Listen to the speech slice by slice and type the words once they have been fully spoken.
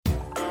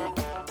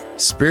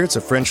Spirits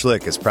of French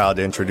Lick is proud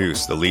to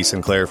introduce the Lee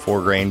Sinclair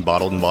 4-grain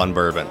bottled and bond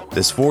bourbon.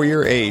 This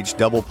 4-year aged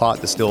double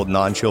pot distilled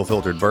non-chill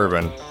filtered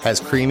bourbon has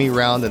creamy,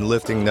 round, and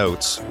lifting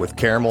notes with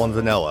caramel and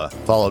vanilla,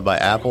 followed by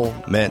apple,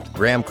 mint,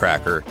 graham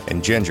cracker,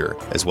 and ginger,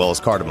 as well as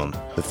cardamom.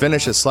 The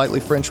finish is slightly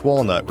French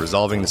walnut,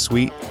 resolving the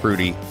sweet,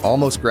 fruity,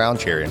 almost ground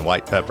cherry and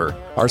white pepper.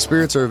 Our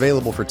spirits are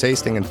available for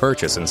tasting and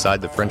purchase inside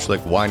the French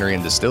Lick Winery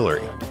and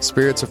Distillery.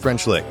 Spirits of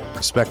French Lick.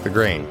 Respect the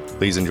grain.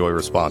 Please enjoy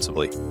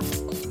responsibly.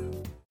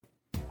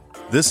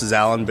 This is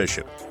Alan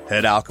Bishop,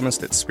 head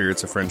alchemist at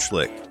Spirits of French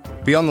Lick.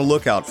 Be on the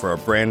lookout for our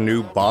brand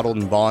new bottled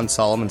and bond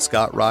Solomon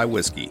Scott rye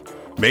whiskey.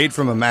 Made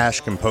from a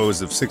mash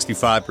composed of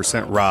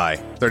 65% rye,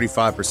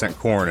 35%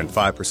 corn, and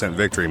 5%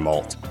 victory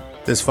malt.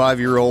 This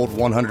 5-year-old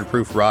 100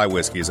 proof rye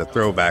whiskey is a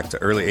throwback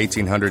to early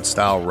 1800s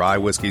style rye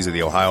whiskeys of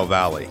the Ohio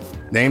Valley.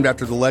 Named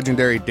after the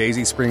legendary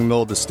Daisy Spring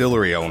Mill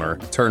distillery owner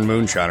turned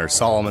moonshiner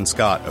Solomon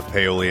Scott of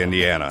Paoli,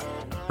 Indiana.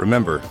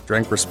 Remember,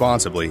 drink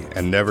responsibly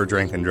and never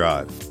drink and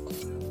drive.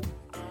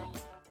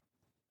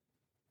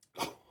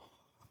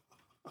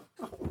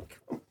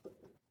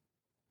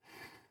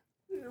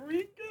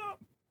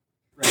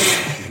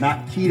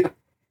 Not keto.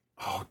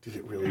 Oh, did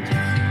it really?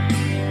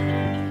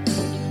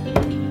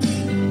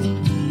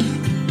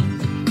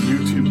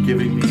 YouTube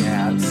giving me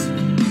ads.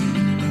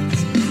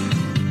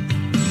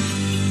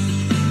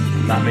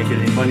 Not making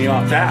any money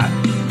off that.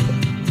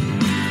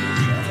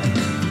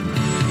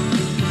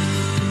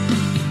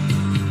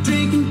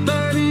 Drinking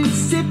bourbon,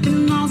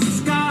 sipping on some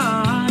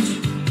scotch.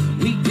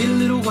 We get a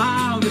little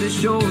wild, but it's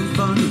sure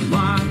fun to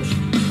watch.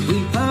 We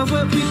love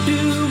what we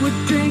do,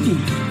 we're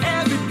drinking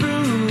every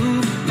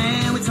brew.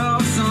 Man, we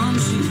talk some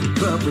shit,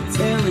 but we're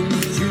telling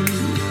the truth.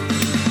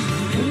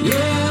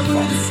 Yeah,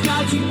 we're the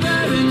Scotchy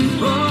Bourbon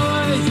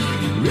Boys,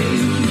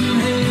 raising some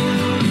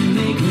hell and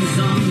making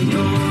some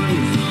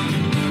noise.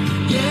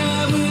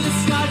 Yeah, we're the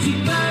Scotchy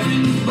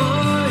Bourbon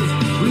Boys,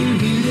 we're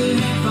here to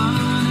have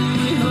fun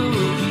and we hope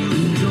you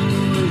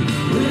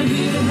enjoy. We're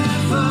here to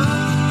have fun.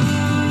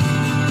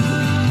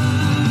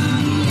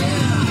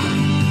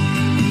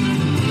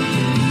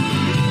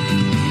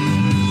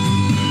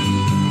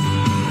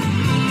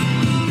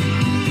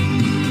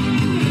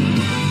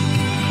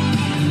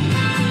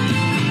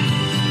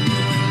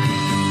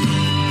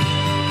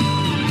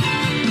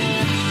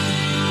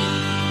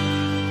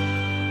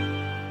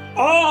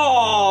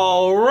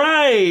 All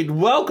right,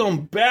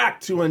 welcome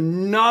back to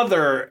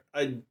another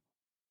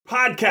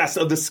podcast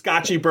of the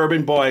Scotchy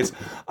Bourbon Boys.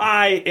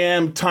 I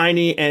am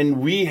Tiny,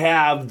 and we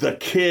have the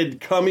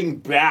kid coming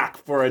back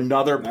for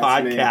another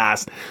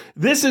podcast.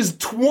 This is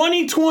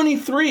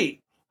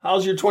 2023.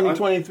 How's your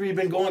 2023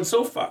 been going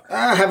so far?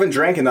 I haven't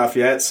drank enough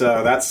yet,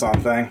 so that's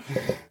something.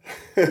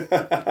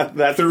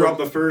 That threw up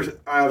the first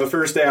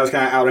day I was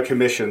kind of out of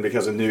commission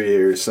because of New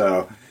Year's,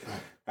 so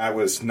that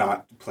was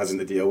not pleasant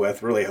to deal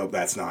with. Really hope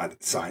that's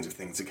not signs of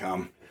things to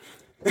come.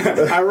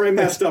 I already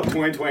messed up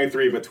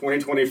 2023, but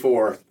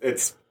 2024,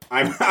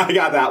 I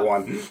got that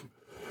one.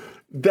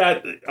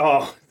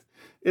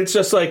 It's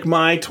just like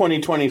my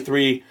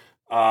 2023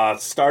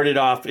 started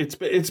off.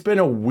 It's been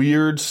a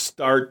weird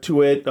start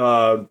to it.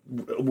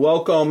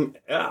 Welcome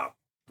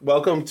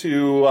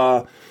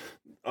to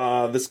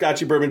the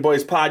Scotchy Bourbon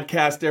Boys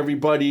podcast,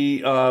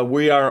 everybody.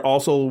 We are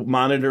also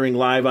monitoring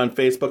live on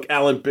Facebook.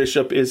 Alan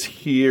Bishop is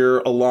here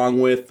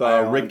along with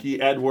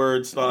Ricky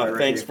Edwards.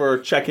 Thanks for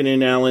checking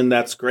in, Alan.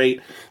 That's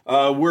great.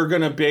 We're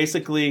going to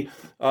basically,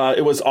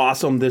 it was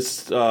awesome.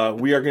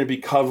 We are going to be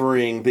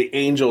covering the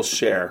Angels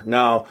Share.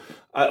 Now,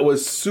 it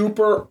was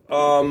super,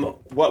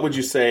 what would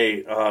you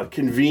say,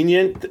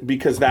 convenient,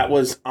 because that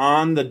was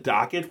on the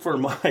docket for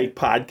my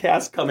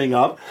podcast coming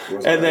up.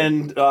 And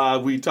then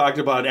we talked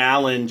about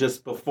Alan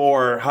just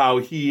before, how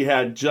he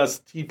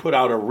put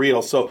out a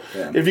reel. So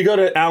if you go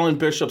to Alan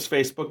Bishop's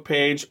Facebook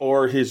page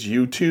or his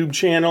YouTube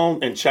channel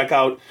and check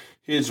out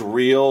his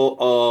reel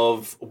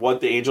of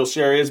what the Angel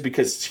Share is,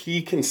 because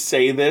he can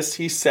say this.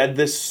 He said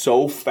this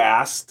so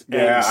fast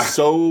and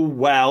so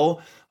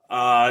well.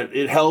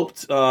 It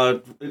helped. I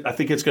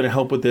think it's going to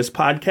help with this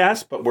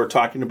podcast, but we're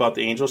talking about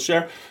the Angel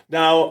Share.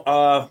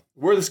 Now,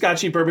 we're the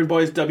Scotchy Bourbon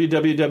Boys,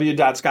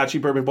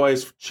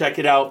 www.scotchybourbonboys. Check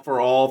it out for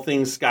all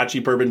things Scotchy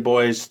Bourbon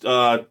Boys.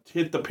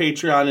 Hit the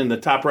Patreon in the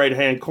top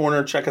right-hand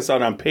corner. Check us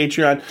out on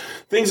Patreon.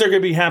 Things are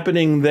going to be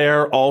happening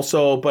there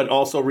also, but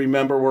also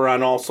remember we're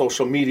on all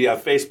social media,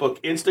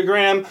 Facebook,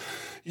 Instagram,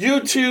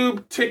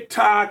 YouTube,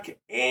 TikTok,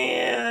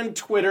 and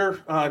Twitter.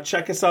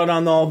 Check us out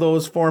on all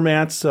those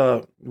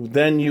formats.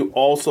 Then you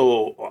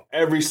also,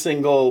 every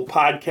single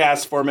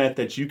podcast format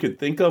that you could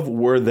think of,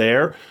 we're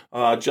there.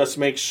 Just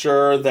make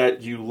sure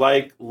that you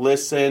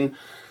listen,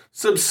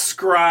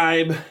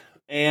 subscribe,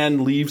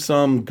 and leave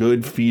some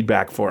good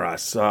feedback for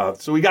us.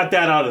 So we got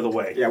that out of the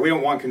way. Yeah, we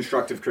don't want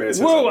constructive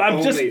criticism. Whoa,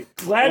 I'm just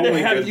glad to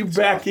have you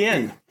back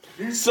in.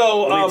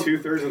 So only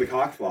 2/3 of the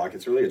cock flock.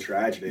 It's really a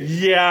tragedy.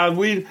 Yeah,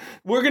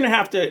 we're gonna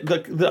have to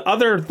the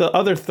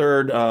other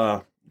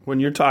third.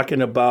 When you're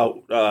talking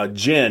about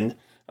Jen,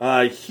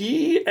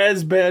 he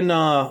has been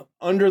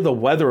under the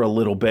weather a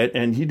little bit,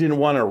 and he didn't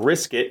want to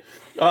risk it.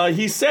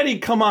 He said he'd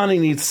come on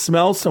and he'd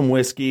smell some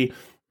whiskey,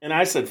 And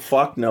I said,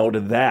 fuck no to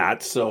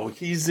that. So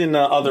he's in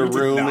the other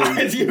room.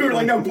 And you were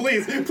like, no,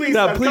 please.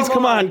 No, please,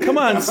 come on.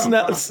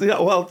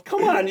 Well,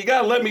 come on. You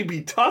got to let me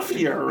be tough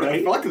here,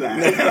 right? Fuck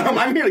that.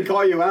 I'm here to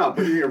call you out.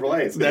 Put you in your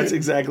place. That's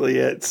exactly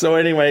it. So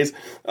anyways,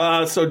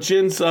 so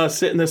Jin's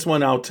sitting this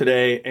one out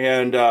today.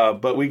 And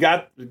but we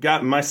got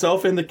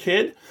myself and the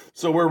kid.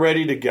 So we're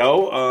ready to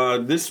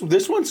go. This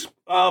one's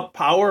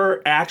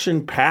power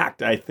action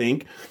packed, I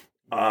think.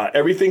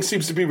 Everything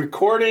seems to be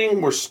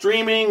recording. We're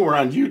streaming. We're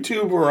on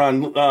YouTube. We're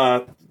on,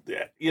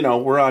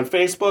 we're on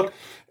Facebook,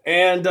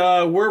 and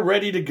we're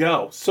ready to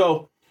go.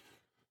 So,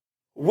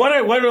 what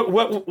I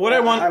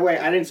want. Wait,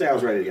 I didn't say I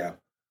was ready to go.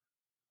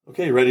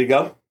 Okay, you ready to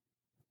go?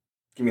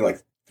 Give me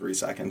like 3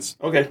 seconds.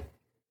 Okay,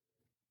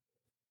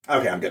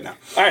 I'm good now.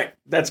 All right,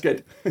 that's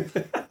good.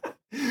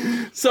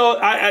 So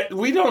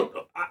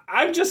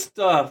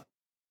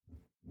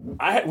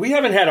we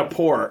haven't had a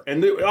pour,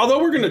 and although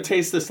we're going to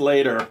taste this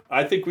later,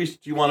 I think do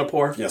you want to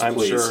pour? Yes, I'm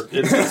please. Sure.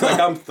 It's like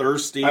I'm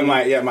thirsty.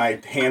 My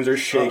hands are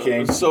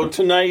shaking. So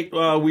tonight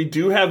we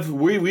do have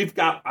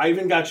I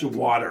even got you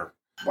water.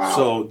 Wow.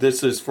 So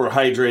this is for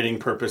hydrating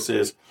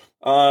purposes.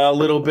 A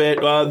little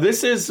bit.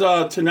 This is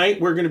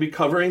tonight we're going to be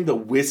covering the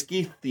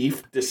Whiskey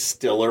Thief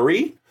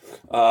Distillery.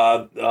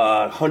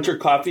 Hunter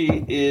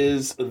Coffee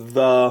is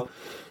the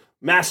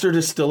master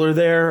distiller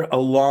there,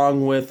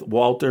 along with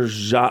Walter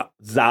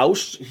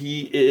Zausch.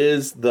 He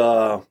is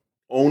the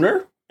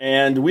owner,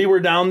 and we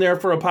were down there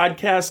for a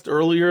podcast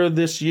earlier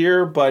this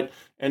year,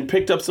 and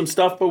picked up some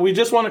stuff. But we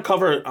just want to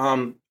cover.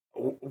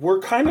 We're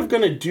kind of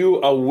going to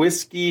do a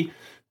whiskey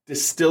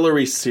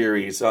distillery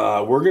series.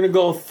 We're going to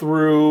go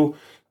through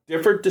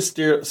different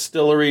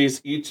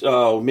distilleries, each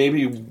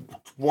maybe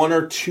one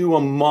or two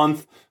a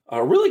month.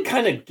 Really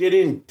kind of get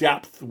in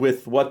depth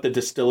with what the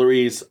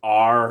distilleries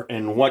are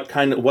and what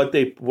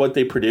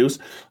they produce.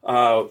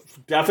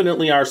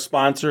 Definitely our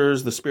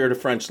sponsors, the Spirit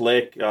of French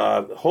Lick.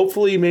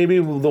 Hopefully, maybe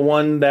the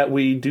one that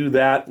we do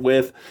that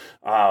with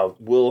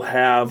will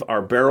have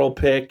our barrel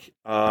pick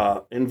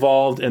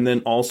involved, and then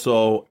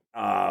also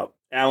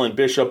Alan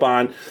Bishop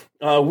on.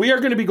 We are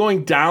going to be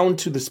going down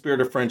to the Spirit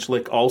of French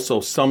Lick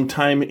also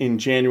sometime in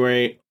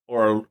January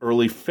or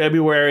early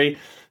February,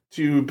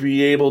 to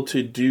be able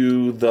to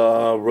do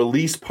the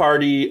release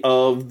party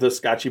of the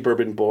Scotchy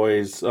Bourbon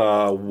Boys,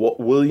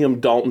 William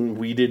Dalton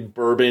Wheated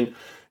Bourbon.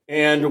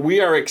 And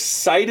we are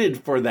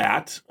excited for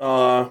that.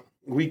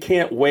 We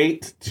can't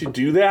wait to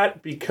do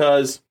that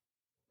because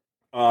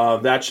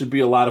that should be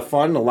a lot of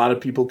fun. A lot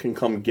of people can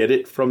come get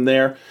it from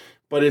there.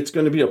 But it's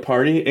going to be a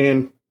party,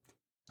 and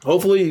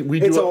hopefully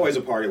it's always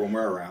a party when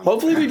we're around.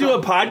 Hopefully we do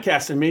a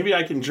podcast, and maybe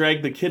I can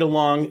drag the kid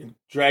along,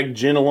 drag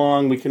Jen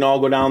along. We can all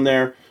go down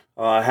there.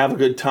 Have a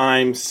good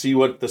time, see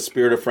what the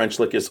Spirit of French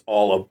Lick is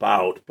all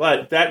about.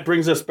 But that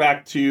brings us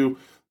back to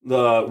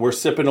we're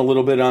sipping a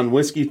little bit on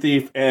Whiskey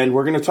Thief, and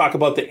we're going to talk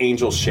about the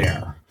Angel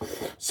Share.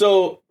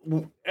 So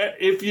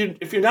if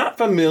you're not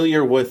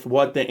familiar with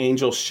what the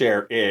Angel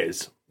Share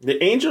is,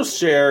 the Angel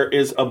Share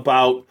is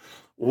about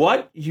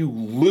what you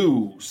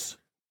lose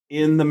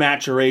in the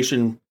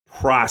maturation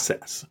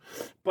process.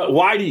 But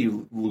why do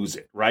you lose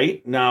it,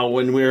 right? Now,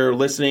 when we're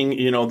listening,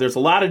 there's a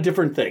lot of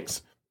different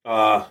things.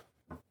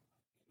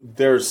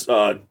 There's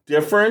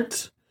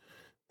different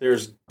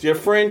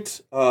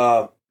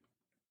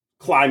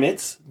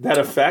climates that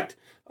affect.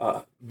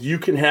 You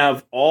can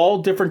have all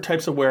different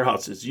types of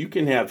warehouses. You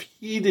can have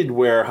heated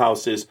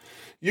warehouses.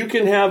 You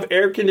can have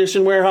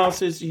air-conditioned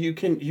warehouses. You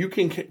can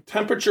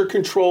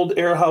temperature-controlled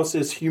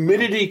warehouses,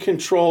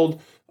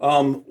 humidity-controlled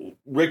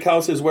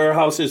rickhouses,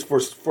 warehouses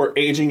for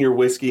aging your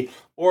whiskey,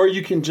 or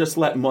you can just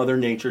let Mother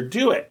Nature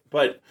do it.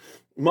 But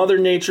Mother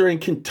Nature in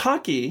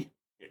Kentucky,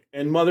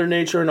 and Mother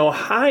Nature in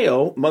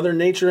Ohio, Mother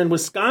Nature in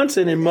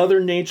Wisconsin, and Mother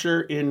Nature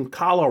in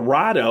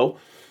Colorado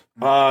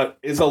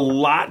is a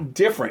lot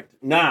different.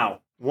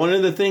 Now, one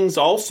of the things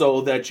also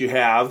that you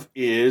have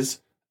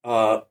is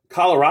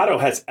Colorado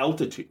has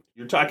altitude.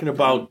 You're talking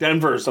about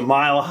Denver's a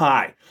mile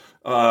high.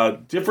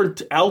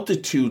 Different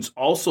altitudes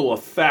also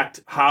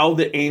affect how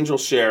the Angel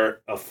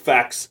Share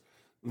affects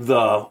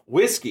the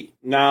whiskey.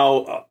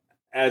 Now,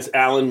 as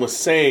Alan was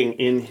saying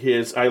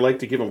in I like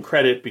to give him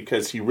credit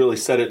because he really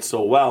said it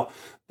so well,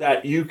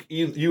 that you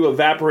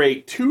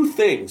evaporate two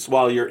things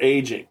while you're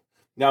aging.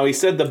 Now, he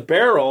said the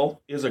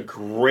barrel is a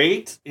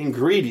great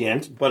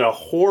ingredient, but a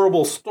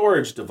horrible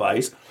storage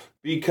device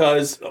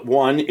because,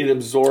 one, it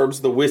absorbs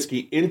the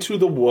whiskey into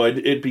the wood.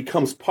 It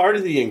becomes part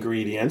of the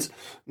ingredients.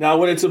 Now,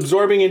 when it's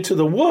absorbing into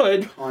the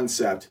wood...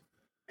 Concept.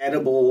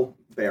 Edible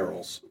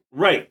barrels.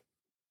 Right.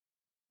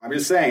 I'm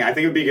just saying, I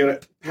think it would be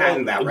good to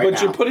patent that right now.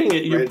 But you're putting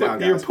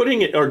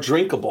it, or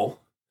drinkable.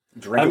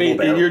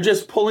 Barrel. You're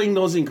just pulling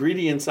those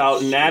ingredients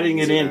out and adding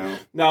it in.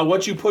 Now,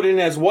 what you put in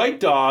as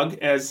White Dog,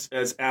 as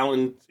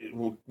Alan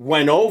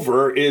went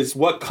over, is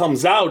what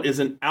comes out is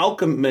an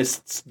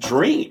alchemist's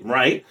dream,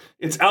 right?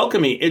 It's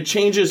alchemy. It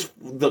changes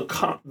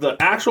the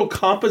actual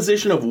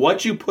composition of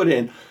what you put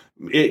in.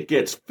 It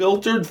gets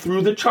filtered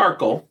through the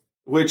charcoal,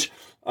 which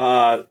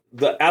the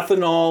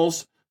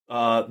ethanols,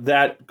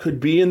 that could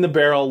be in the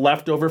barrel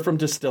left over from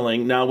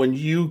distilling. Now, when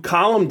you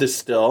column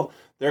distill,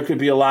 there could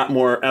be a lot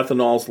more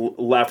ethanols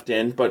left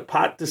in, but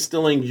pot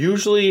distilling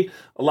usually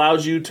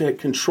allows you to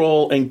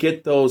control and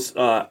get those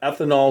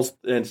ethanols,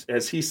 and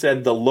as he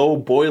said, the low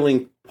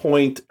boiling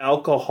point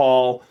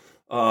alcohol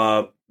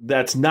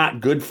that's not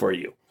good for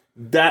you.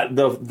 That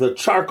the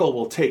charcoal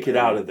will take it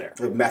out of there.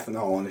 Like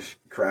methanol and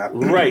crap.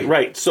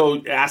 Right. So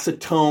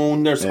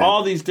acetone, there's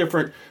all these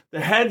different, the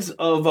heads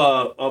of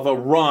a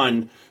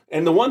run.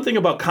 And the one thing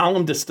about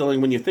column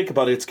distilling, when you think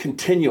about it, it's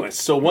continuous.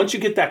 So once you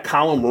get that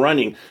column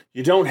running,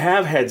 you don't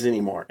have heads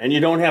anymore, and you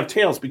don't have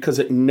tails because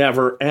it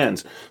never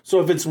ends.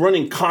 So if it's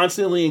running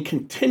constantly and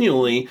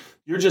continually,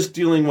 you're just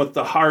dealing with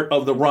the heart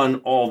of the run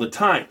all the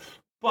time.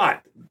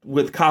 But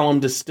with column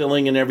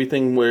distilling and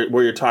everything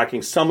where you're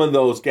talking, some of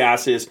those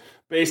gases,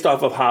 based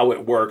off of how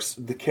it works,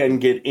 can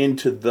get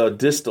into the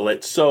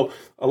distillate. So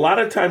a lot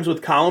of times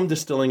with column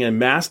distilling and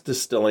mass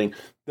distilling,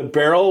 the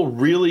barrel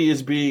really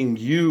is being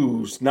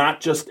used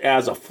not just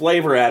as a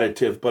flavor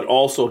additive, but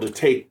also to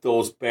take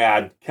those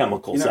bad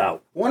chemicals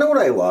out. One of what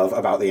I love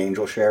about the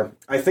Angel Share,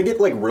 I think it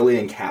like really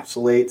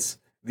encapsulates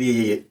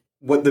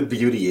what the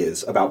beauty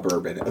is about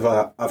bourbon,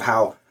 of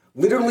how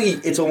literally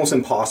it's almost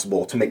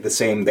impossible to make the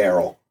same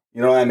barrel.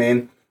 You know what I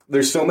mean?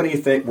 There's so many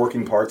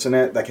working parts in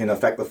it that can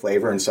affect the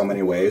flavor in so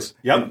many ways.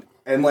 Yep.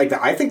 And like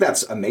I think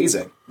that's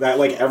amazing. That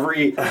like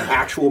every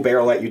actual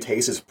barrel that you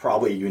taste is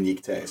probably a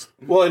unique taste.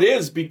 Well, it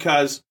is,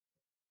 because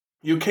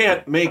you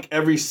can't make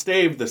every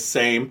stave the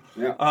same.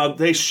 Yeah.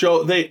 They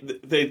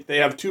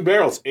have two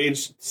barrels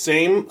aged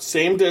same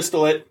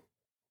distillate,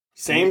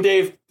 same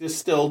day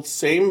distilled,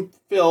 same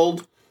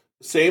filled,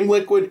 same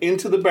liquid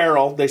into the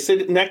barrel. They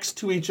sit next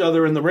to each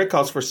other in the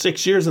rickhouse for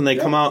 6 years, and they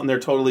come out and they're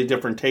totally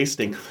different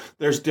tasting.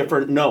 There's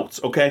different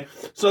notes. Okay,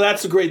 so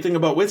that's the great thing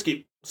about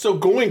whiskey. So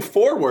going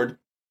forward,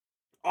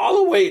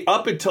 all the way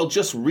up until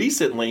just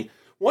recently,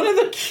 one of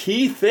the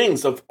key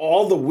things of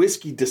all the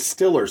whiskey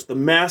distillers, the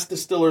mass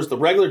distillers, the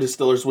regular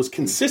distillers, was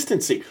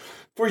consistency.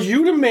 For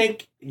you to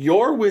make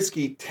your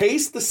whiskey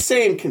taste the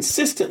same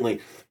consistently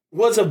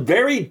was a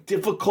very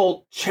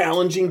difficult,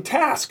 challenging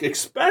task,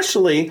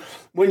 especially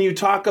when you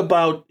talk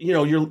about,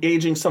 you're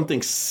aging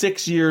something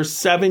 6 years,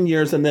 7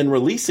 years, and then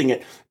releasing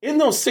it. In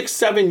those 6,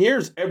 7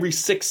 years, every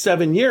 6,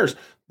 7 years,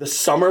 the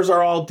summers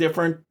are all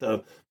different.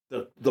 The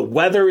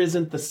weather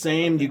isn't the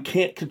same. You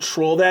can't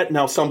control that.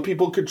 Now, some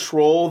people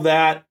control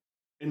that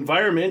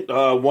environment.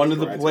 One of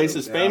the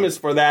places famous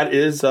for that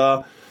is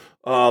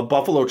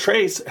Buffalo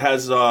Trace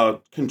has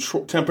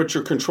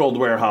temperature-controlled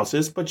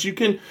warehouses. But you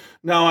can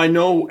now. I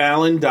know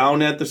Alan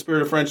down at the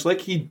Spirit of French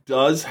Lick. He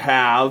does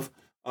have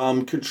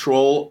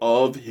control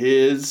of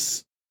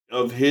his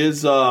aging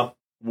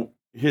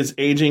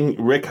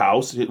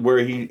rickhouse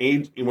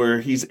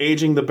where he's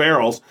aging the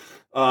barrels,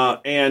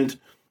 and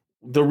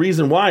the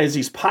reason why is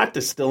he's pot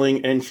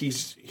distilling, and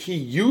he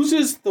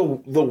uses the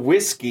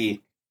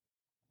whiskey.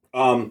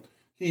 He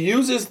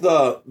uses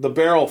the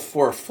barrel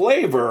for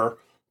flavor,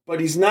 but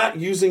he's not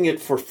using it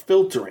for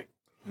filtering.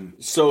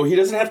 So he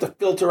doesn't have to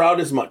filter out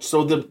as much.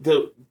 So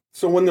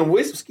so when the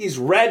whiskey's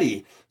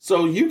ready,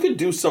 so you could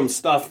do some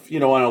stuff,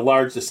 on a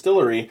large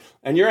distillery,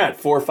 and you're at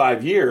 4 or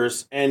 5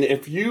 years, and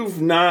if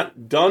you've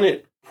not done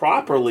it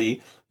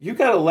properly, you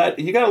gotta let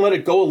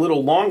it go a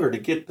little longer to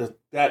get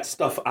that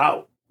stuff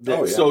out.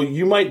 So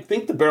you might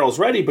think the barrel's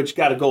ready, but you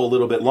got to go a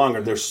little bit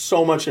longer. There's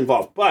so much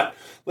involved. But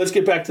let's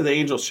get back to the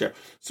Angel Share.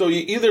 So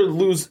you either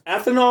lose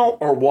ethanol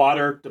or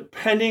water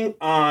depending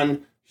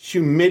on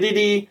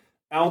humidity,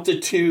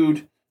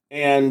 altitude,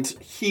 and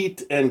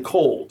heat and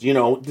cold.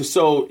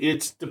 So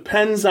it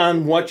depends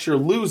on what you're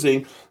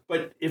losing.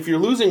 But if you're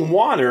losing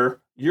water,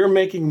 you're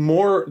making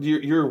more.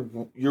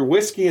 Your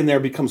whiskey in there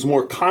becomes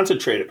more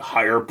concentrated,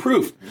 higher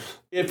proof.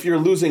 If you're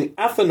losing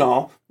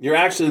ethanol, you're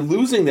actually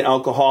losing the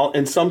alcohol,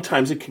 and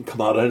sometimes it can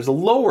come out as a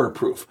lower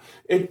proof.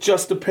 It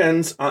just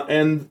depends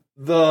on,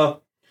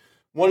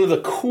 one of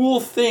the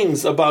cool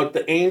things about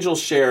the Angel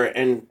Share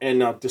and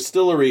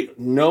Distillery,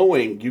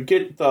 knowing you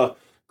get the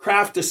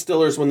craft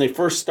distillers when they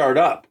first start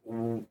up.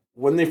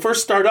 When they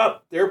first start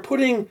up, they're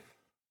putting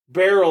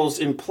barrels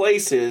in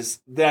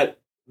places that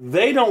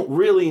they don't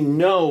really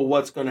know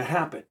what's going to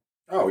happen.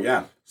 Oh,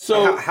 yeah.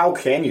 So how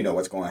can you know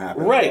what's going to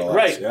happen?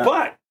 Right. Yeah.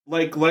 But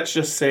let's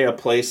just say a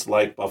place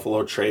like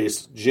Buffalo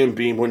Trace, Jim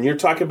Beam, when you're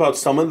talking about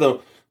some of the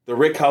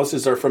rick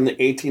houses are from the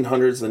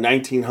 1800s, the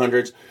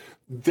 1900s,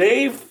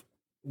 they've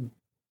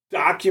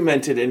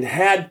documented and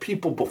had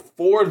people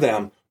before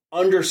them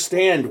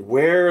understand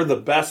where the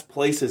best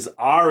places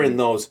are in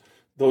those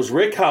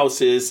rick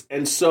houses.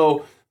 And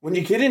so when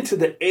you get into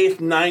the 8th,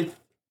 9th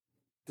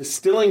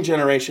distilling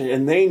generation,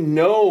 and they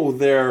know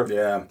their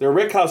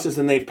rick houses,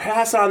 and they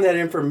pass on that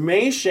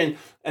information,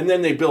 and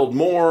then they build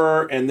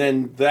more, and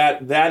then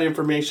that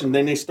information,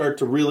 then they start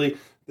to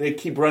they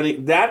keep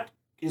running. That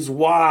is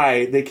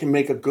why they can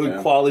make a good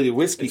quality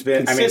whiskey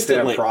consistently. It's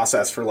been a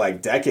process for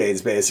like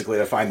decades, basically,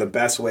 to find the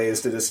best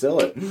ways to distill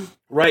it.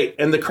 Right,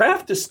 and the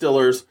craft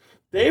distillers,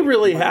 they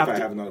really have to. I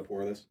have another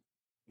pour of this.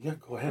 Yeah,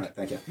 go ahead. Right,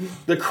 thank you.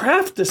 The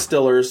craft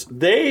distillers,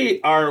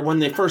 they are, when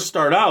they first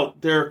start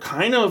out, they're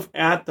kind of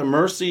at the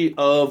mercy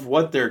of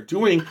what they're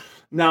doing.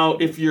 Now,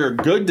 if you're a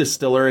good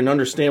distiller and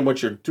understand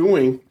what you're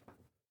doing,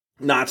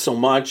 not so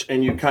much,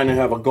 and you kind of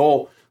have a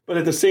goal. But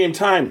at the same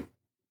time,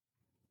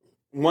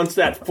 once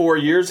that 4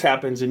 years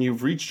happens and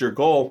you've reached your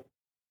goal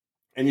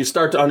and you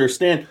start to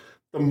understand,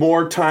 the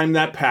more time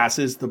that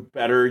passes, the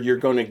better you're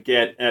going to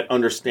get at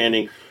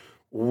understanding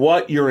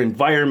what your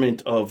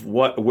environment of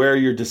where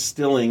you're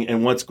distilling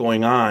and what's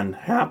going on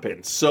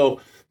happens. So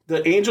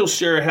the Angel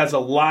Share has a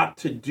lot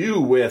to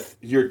do with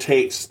your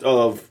taste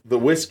of the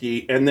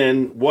whiskey and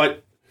then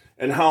what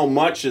and how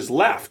much is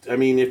left. I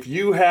mean, if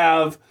you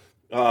have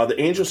the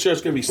Angel Share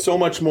is going to be so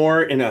much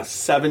more in a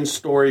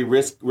 7-story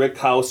rick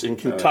house in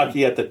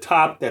Kentucky at the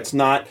top. That's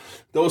not,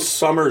 those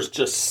summers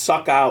just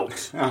suck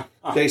out.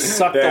 They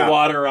suck the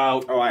water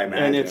out. Oh, I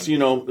imagine. And it's,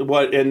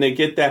 and they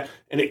get that,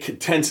 and it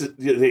condenses,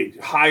 the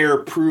higher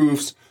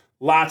proofs,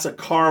 lots of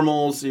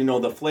caramels,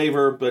 the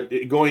flavor, but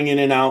going in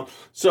and out.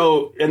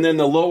 So, and then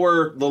the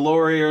lower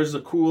areas,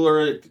 the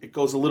cooler, it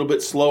goes a little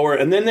bit slower.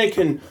 And then they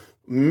can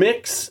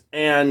mix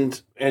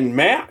and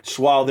match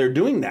while they're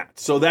doing that.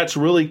 So that's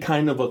really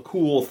kind of a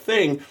cool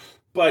thing.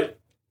 But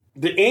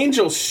the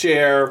Angel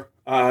Share,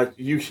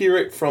 you hear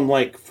it from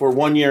for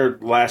 1 year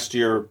last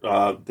year,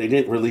 they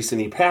didn't release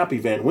any Pappy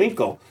Van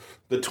Winkle.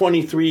 The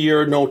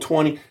 23-year, no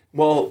 20.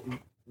 Well,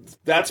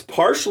 that's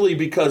partially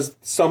because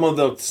some of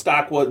the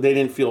stock, they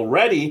didn't feel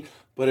ready,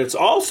 but it's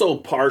also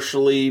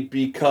partially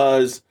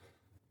because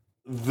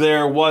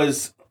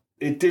those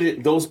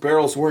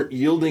barrels weren't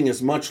yielding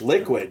as much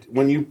liquid.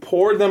 When you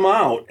pour them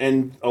out,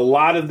 and a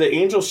lot of the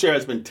Angel Share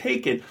has been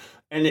taken,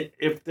 and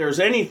if there's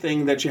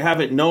anything that you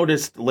haven't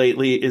noticed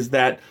lately is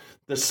that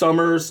the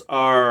summers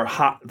are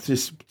hot,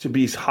 seem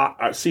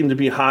to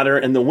be hotter,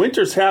 and the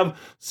winters have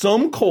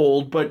some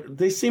cold, but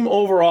they seem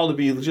overall to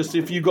be just,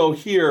 if you go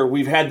here,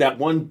 we've had that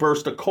one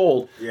burst of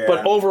cold. Yeah.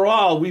 But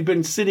overall, we've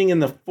been sitting in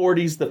the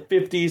 40s, the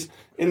 50s,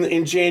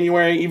 in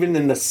January, even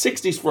in the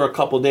 60s for a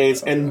couple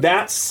days, and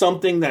that's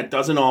something that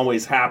doesn't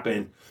always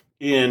happen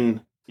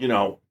in,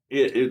 so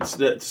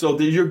that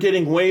you're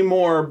getting way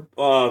more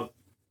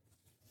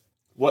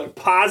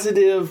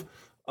positive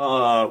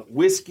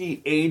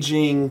whiskey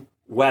aging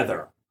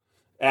weather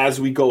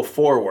as we go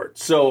forward.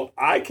 So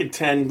I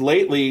contend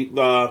lately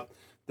that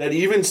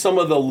even some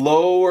of the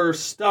lower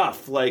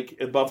stuff, like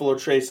at Buffalo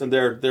Trace and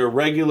their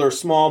regular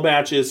small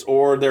batches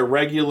or their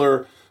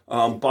regular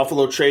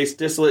Buffalo Trace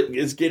distillate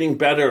is getting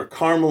better,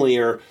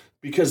 caramelier,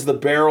 because the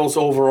barrels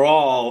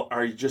overall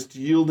are just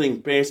yielding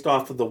based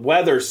off of the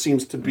weather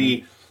seems to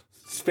be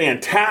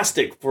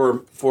fantastic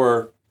for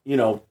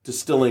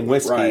distilling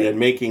whiskey and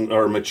making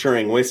or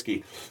maturing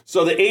whiskey.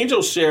 So the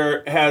Angel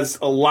Share has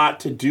a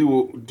lot to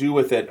do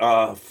with it.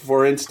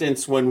 For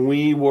instance, when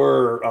we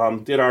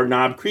did our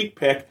Knob Creek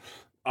pick,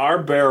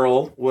 our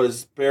barrel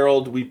was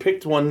barreled. We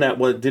picked one that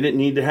didn't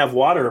need to have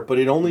water, but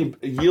it only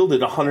yielded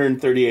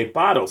 138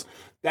 bottles.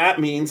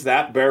 That means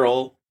that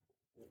barrel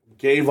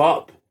gave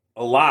up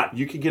a lot.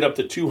 You could get up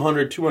to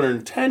 200,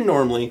 210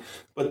 normally,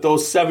 but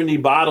those 70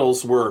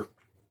 bottles were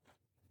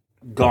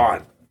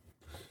gone.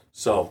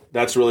 So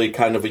that's really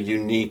kind of a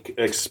unique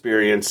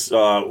experience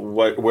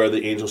where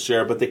the Angel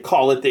Share, but they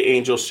call it the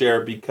Angel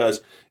Share because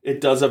it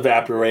does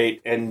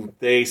evaporate, and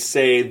they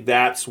say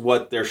that's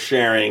what they're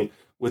sharing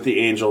with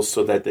the angels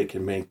so that they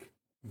can make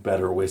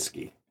better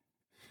whiskey.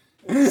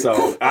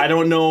 So I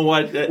don't know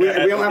what... we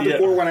don't have to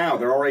pour one out.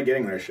 They're already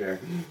getting their share.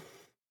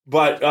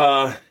 But,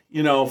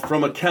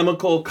 from a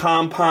chemical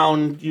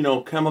compound,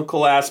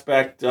 chemical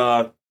aspect,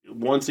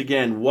 once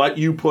again, what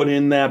you put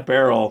in that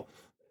barrel...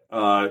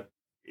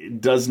 it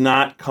does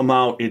not come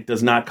out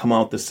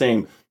the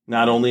same.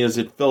 Not only is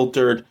it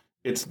filtered,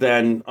 it's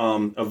then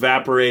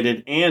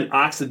evaporated and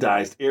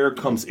oxidized. Air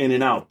comes in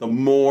and out. The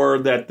more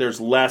that there's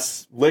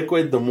less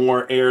liquid, the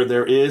more air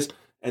there is,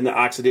 and the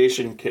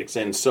oxidation kicks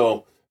in.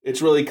 So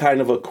it's really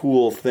kind of a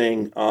cool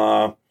thing.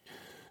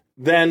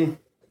 Then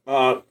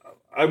I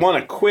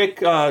want to quick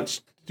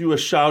do a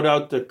shout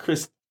out to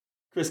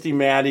Christy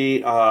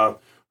Maddie, her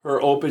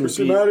open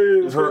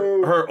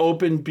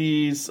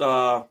bees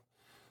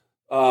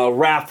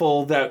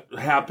raffle that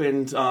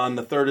happened on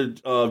the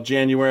 3rd of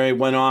January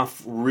went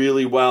off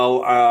really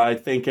well. I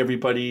thank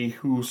everybody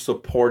who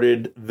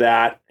supported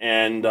that,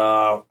 and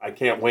I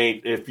can't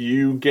wait. If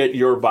you get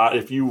your bottle,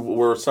 if you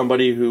were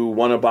somebody who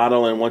won a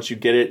bottle, and once you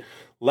get it,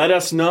 let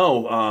us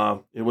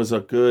know. It was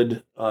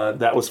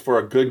that was for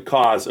a good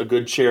cause, a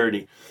good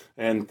charity,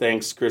 and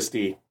thanks,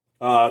 Christy.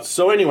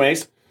 So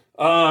anyways,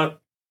 what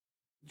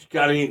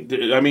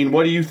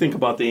do you think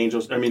about the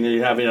Angels? I mean, do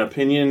you have an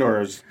opinion,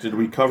 or did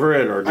we cover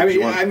it? Or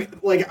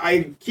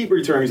I keep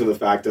returning to the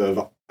fact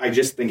of I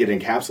just think it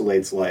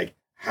encapsulates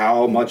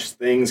how much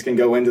things can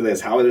go into this,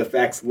 how it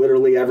affects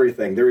literally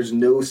everything. There is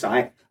no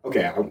science.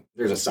 Okay,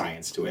 there's a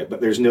science to it, but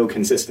there's no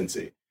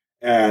consistency.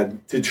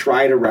 To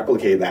try to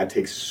replicate that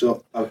takes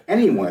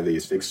any one of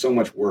these takes so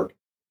much work,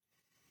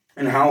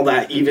 and how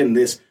that even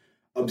this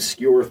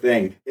obscure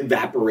thing,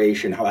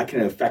 evaporation, how that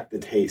can affect the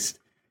taste.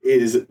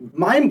 is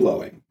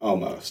mind-blowing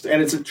almost.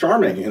 And it's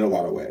charming in a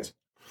lot of ways.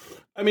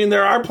 I mean,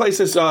 there are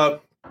places,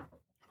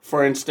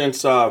 for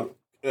instance,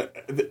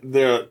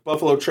 the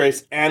Buffalo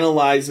Trace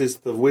analyzes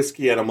the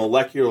whiskey at a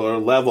molecular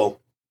level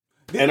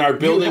and are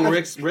building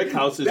rick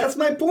houses. That's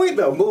my point,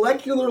 though.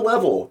 Molecular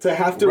level to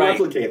have to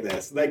replicate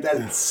this. Like,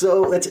 that's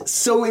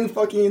so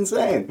fucking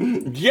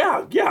insane.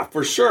 Yeah,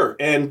 for sure.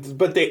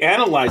 But they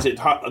analyze it.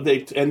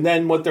 And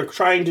then what they're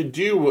trying to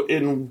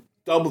do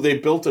they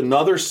built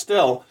another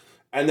still,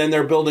 and then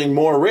they're building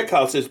more rick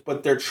houses,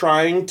 but they're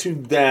trying to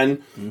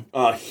then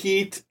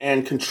heat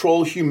and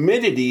control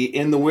humidity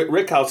in the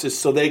rick houses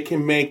so they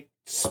can make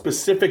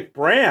specific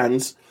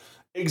brands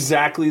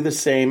exactly the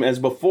same as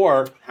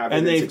before.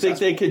 And they think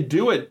they could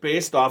do it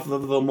based off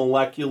of the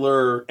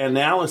molecular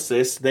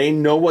analysis. They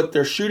know what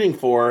they're shooting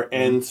for,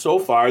 and so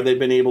far they've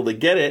been able to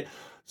get it.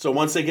 So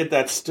once they get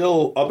that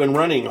still up and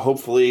running,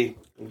 hopefully,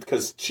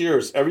 because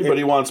cheers,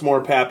 everybody wants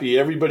more Pappy,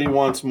 everybody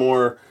wants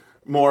more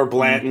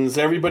Blantons,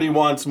 everybody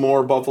wants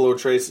more Buffalo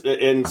Trace,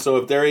 and so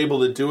if they're able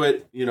to do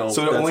it,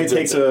 so it only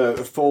takes a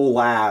full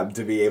lab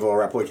to be able to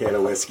replicate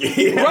a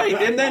whiskey. Right,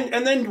 and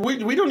then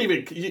we don't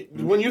even,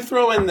 when you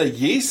throw in the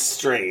yeast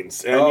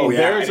strains,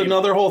 there's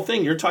another whole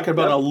thing. You're talking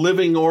about a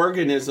living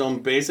organism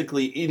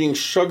basically eating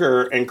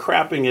sugar and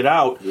crapping it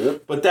out.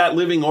 Yep. But that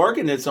living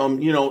organism,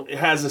 it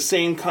has the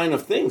same kind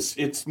of things.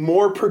 It's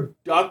more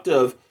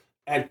productive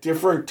at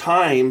different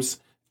times.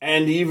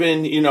 And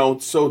even,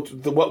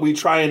 what we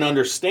try and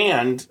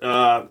understand,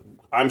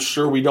 I'm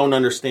sure we don't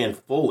understand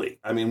fully.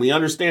 I mean, we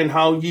understand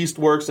how yeast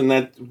works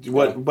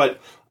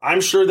but I'm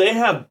sure they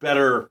have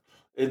better,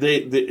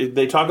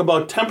 they talk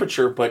about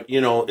temperature, but,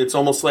 it's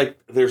almost like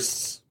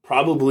there's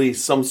probably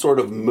some sort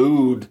of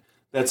mood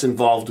that's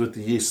involved with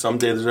the yeast. Some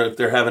days if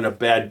they're having a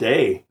bad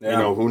day,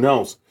 who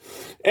knows?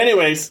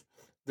 Anyways,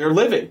 they're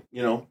living,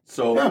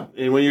 so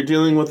and when you're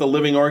dealing with a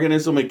living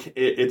organism,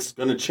 it's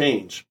going to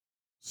change.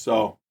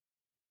 So...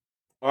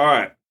 All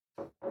right.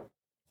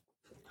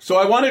 So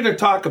I wanted to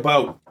talk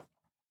about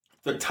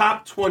the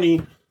top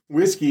 20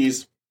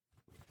 whiskeys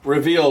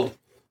revealed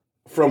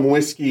from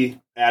Whiskey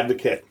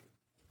Advocate.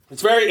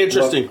 It's very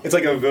interesting. It's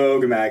like a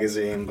Vogue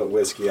magazine, but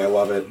whiskey. I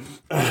love it.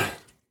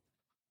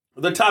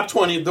 The top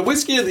 20, the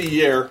whiskey of the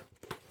year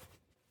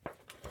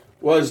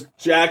was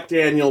Jack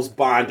Daniel's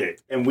Bonded.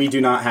 And we do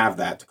not have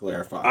that, to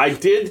clarify. I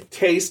did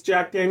taste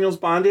Jack Daniel's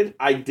Bonded.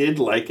 I did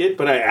like it,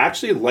 but I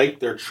actually liked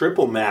their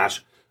triple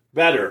mash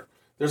better.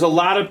 There's a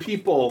lot of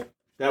people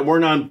that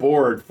weren't on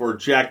board for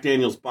Jack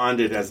Daniel's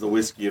Bonded as the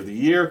whiskey of the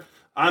year.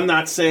 I'm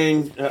not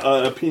saying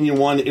opinion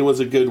one, it was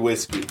a good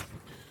whiskey.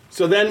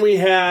 So then we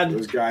had...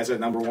 Those guys at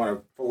number one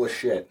are full of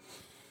shit.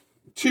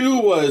 2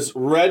 was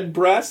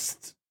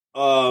Redbreast,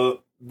 the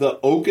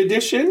Oak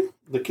Edition,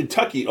 the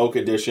Kentucky Oak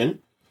Edition.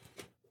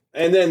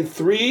 And then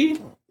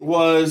 3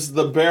 was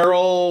the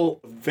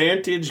Barrel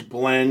Vantage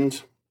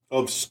Blend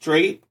of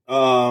straight...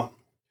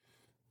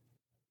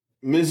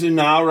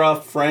 Mizunara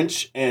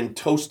French and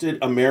toasted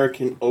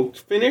American oak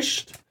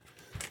finished.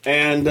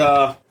 And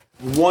I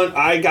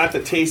got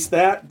to taste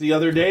that the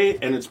other day,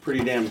 and it's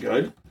pretty damn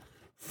good.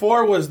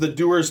 4 was the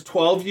Dewar's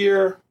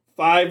 12-year.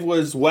 5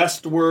 was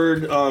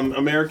Westward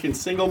American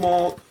Single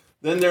Malt.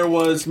 Then there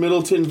was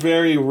Middleton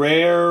Very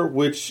Rare,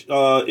 which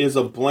is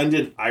a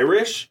blended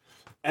Irish.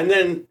 And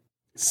then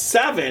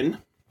 7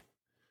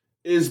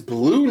 is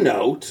Blue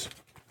Note.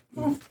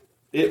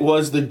 It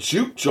was the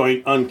Juke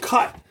Joint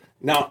Uncut.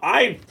 Now,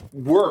 I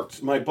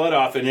worked my butt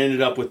off and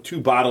ended up with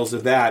 2 bottles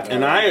of that,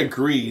 and I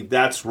agree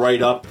that's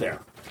right up there.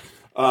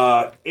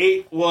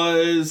 8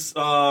 was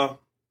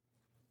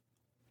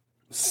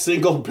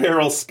single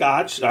barrel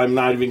Scotch. I'm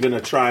not even going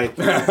to try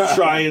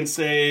and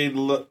say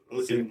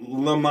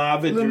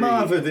Lamavity.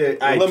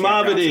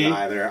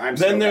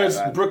 Then there's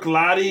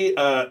Bruichladdich,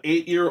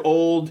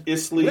 8-year-old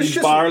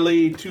Islay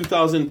Barley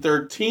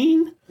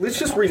 2013. Let's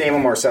just rename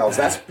them ourselves.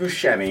 That's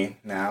Buscemi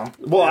now.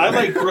 Well, I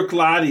like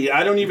Bruichladdich.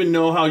 I don't even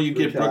know how you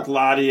get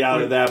Bruichladdich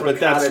out of that,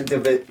 but that's...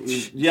 but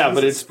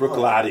it's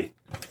Bruichladdich.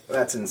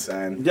 That's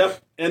insane.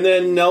 Yep. And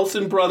then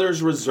Nelson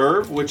Brothers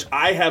Reserve, which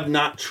I have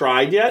not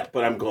tried yet,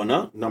 but I'm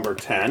gonna, number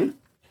 10.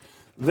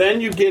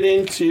 Then you get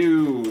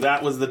into,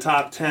 that was the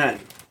top 10.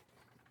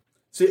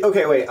 See,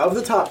 okay, wait, of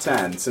the top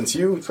 10, since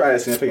you tried a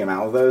significant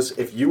amount of those,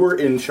 if you were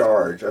in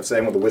charge of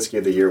saying what the whiskey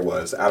of the year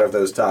was out of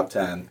those top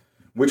 10,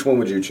 which one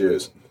would you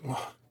choose?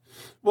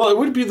 Well, it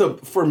would be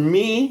for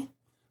me,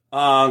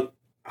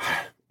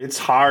 it's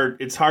hard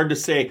to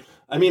say.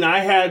 I mean, I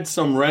had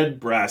some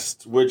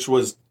Redbreast, which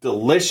was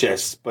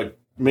delicious, but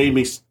made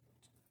me,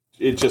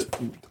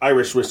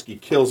 Irish whiskey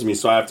kills me,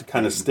 so I have to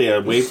kind of stay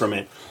away from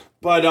it.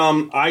 But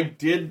I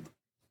did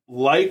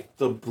like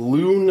the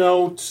Blue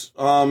Note,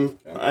 Blue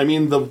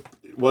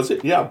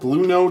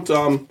Note,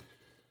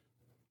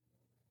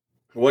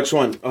 which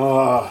one?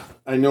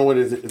 I know what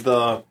it is,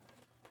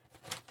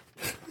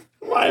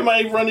 why am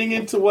I running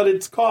into what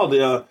it's called?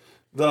 The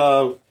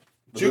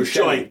Juke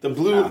Joint, the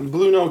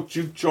Blue Note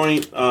Juke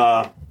Joint,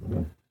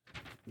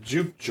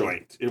 Juke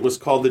Joint. It was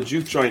called the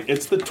Juke Joint.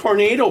 It's the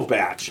Tornado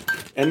batch,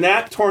 and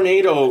that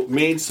Tornado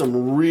made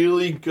some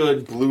really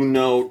good Blue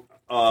Note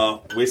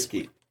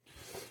whiskey.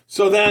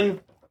 So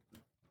then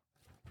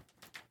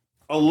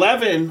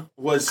 11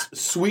 was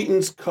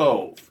Sweeten's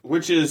Cove,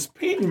 which is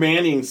Peyton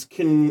Manning's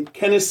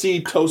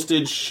Tennessee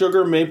toasted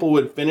sugar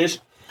maplewood finish.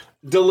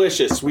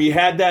 Delicious. We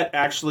had that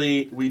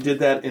actually. We did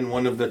that in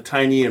one of the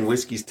Tiny and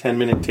Whiskey's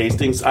 10-minute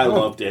tastings. I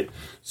loved it.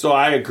 So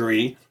I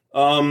agree.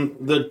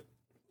 The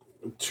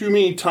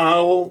Toomey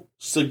Towel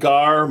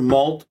Cigar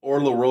Malt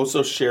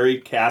Oloroso Sherry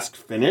Cask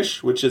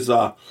Finish, which is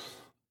a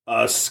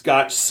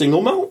Scotch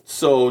single malt.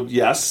 So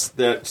yes,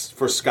 that's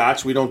for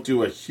Scotch. We don't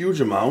do a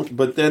huge amount.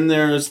 But then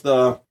there's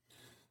the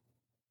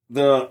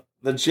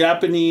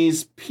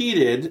Japanese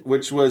peated,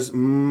 which was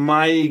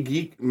my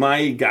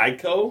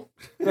Geico.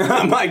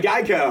 My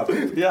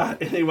Geico. Yeah.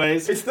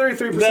 Anyways, It's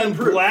 33% then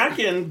proof.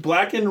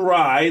 Black and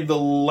Rye, the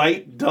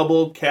light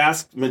double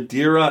cask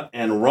Madeira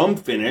and rum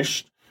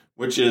finished,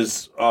 which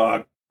is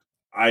I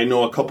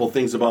know a couple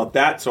things about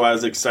that, so I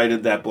was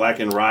excited that Black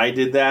and Rye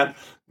did that.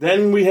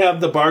 Then we have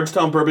the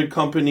Bardstown Bourbon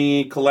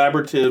Company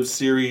collaborative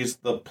series,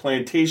 the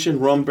Plantation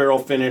Rum Barrel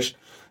Finish.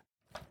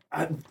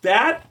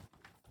 That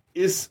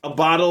is a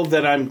bottle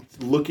that I'm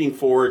looking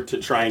forward to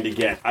trying to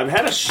get. I've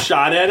had a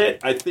shot at it.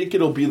 I think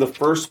it'll be the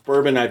first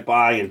bourbon I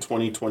buy in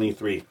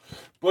 2023.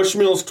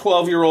 Bushmills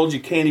 12-year-old, you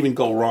can't even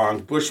go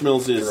wrong.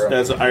 Bushmills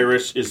as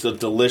Irish is a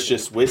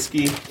delicious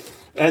whiskey.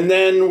 And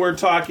then we're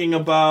talking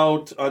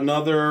about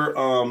another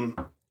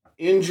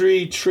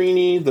Indri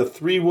Trini, the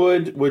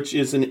 3-wood, which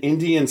is an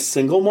Indian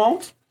single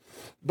malt.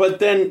 But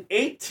then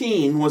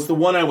 18 was the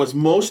one I was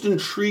most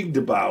intrigued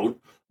about,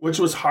 which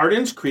was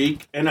Hardin's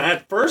Creek. And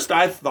at first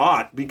I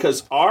thought,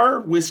 because our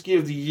whiskey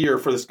of the year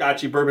for the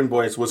Scotchy Bourbon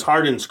Boys was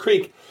Hardin's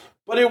Creek,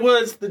 but it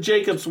was the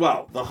Jacob's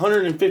Well, the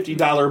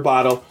 $150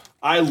 bottle.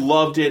 I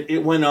loved it.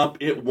 It went up.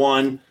 It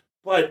won.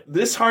 But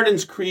this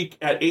Hardin's Creek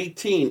at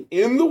 18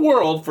 in the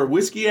world for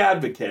Whiskey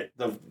Advocate,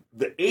 the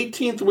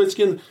 18th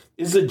whiskey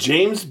is a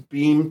James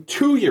Beam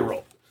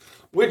 2-year-old,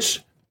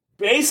 which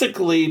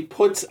basically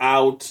puts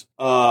out,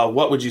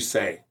 what would you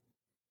say?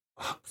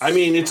 I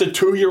mean, it's a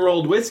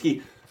 2-year-old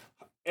whiskey,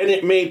 and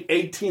it made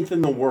 18th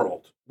in the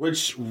world,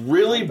 which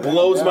really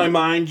blows my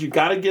mind. You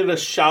got to give a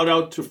shout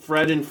out to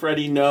Fred and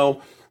Freddie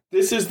No.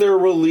 This is their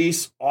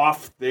release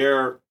off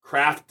their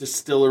craft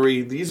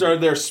distillery. These are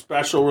their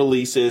special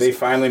releases. They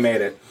finally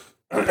made it.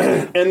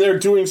 And they're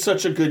doing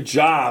such a good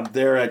job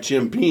there at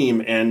Jim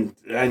Beam, and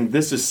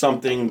this is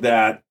something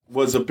that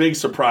was a big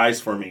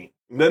surprise for me.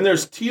 And then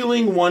there's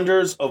Teeling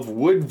Wonders of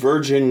Wood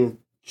Virgin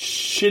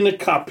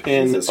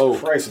Shinnecopan. Jesus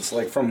Christ, it's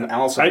like from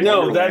Alice in I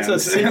know, Wonderland. that's a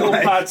single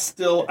pot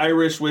still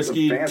Irish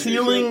whiskey.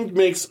 Teeling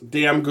makes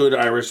damn good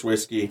Irish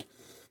whiskey.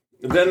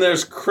 Then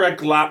there's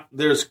Craig Lockie,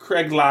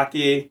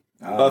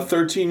 a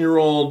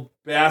 13-year-old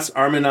Bass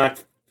Armagnac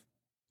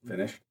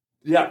Finished.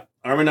 Yeah,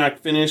 Armagnac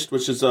finished,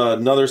 which is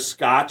another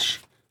Scotch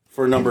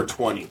for number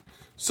 20.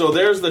 So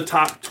there's the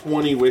top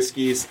 20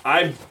 whiskeys.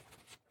 I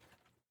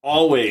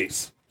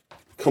always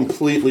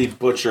completely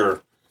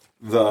butcher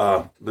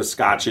the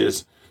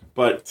Scotches,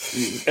 but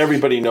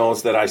everybody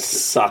knows that I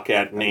suck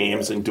at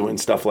names and doing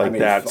stuff like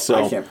that.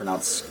 So I can't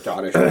pronounce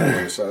Scottish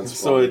either, so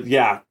it's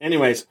yeah.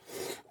 Anyways,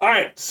 all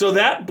right. So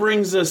that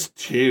brings us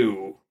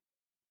to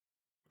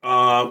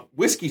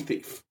Whiskey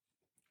Thief,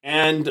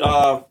 and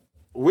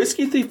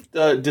Whiskey Thief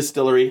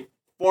Distillery,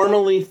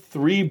 formerly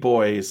Three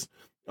Boys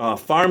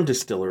Farm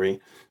Distillery,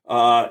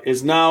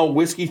 is now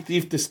Whiskey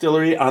Thief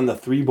Distillery on the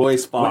Three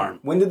Boys Farm.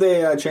 When did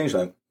they change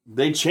that?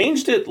 They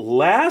changed it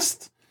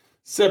last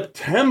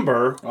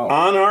September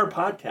on our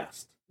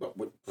podcast.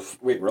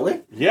 Wait,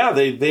 really? Yeah,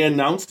 they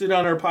announced it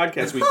on our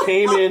podcast. We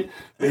came in,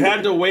 we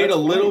had to wait a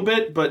little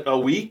bit, but a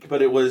week,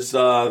 but it was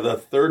the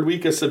third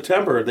week of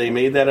September. They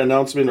made that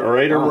announcement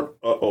right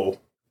around.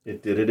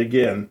 It did it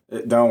again.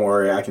 Don't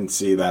worry, I can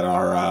see that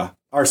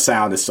our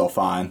sound is still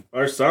fine.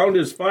 Our sound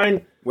is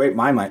fine. Wait,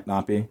 mine might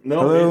not be.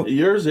 No,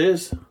 yours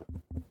is.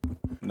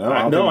 No,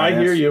 I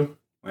hear you.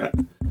 Wait.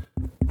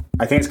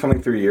 I think it's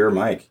coming through your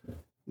mic.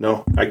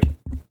 No, Can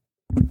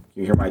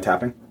you hear my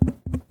tapping?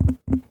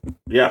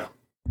 Yeah.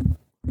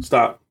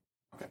 Stop.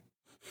 Okay.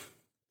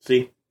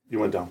 See? You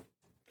went down.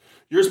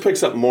 Yours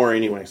picks up more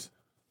anyways.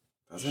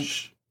 Does it?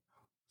 Shh.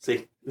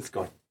 See? It's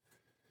going.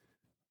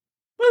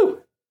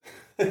 Woo!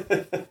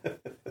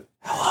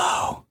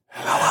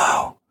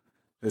 Hello.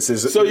 This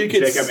is So you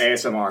can Jacob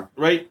ASMR.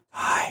 Right?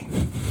 Hi.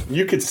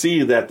 You could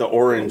see that the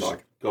orange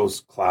goes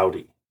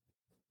cloudy.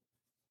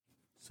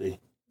 See?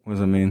 What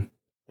does that mean?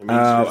 It means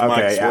your mic's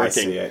Okay, yeah, I working.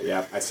 see it.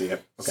 Yeah, I see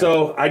it. Okay.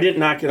 So I didn't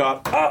knock it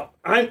off.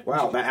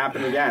 Wow, that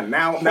happened again.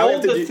 Now we Hold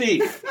have to the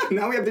thief.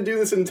 Now we have to do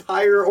this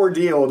entire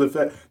ordeal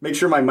to make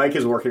sure my mic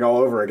is working all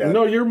over again.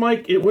 No, your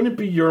mic, it wouldn't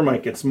be your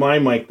mic. It's my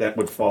mic that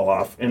would fall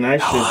off. And I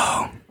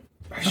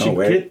should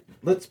wait.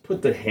 let's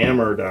put the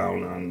hammer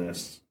down on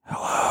this.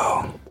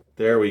 Hello.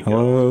 There we go.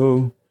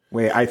 Hello.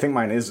 Wait, I think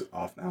mine is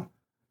off now.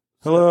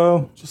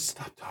 Hello. Just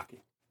stop talking.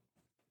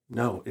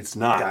 No, it's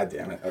not. God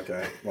damn it.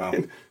 Okay. Well.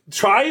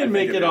 Try and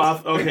make it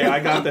off. Okay, I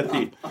got the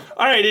thief.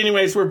 All right,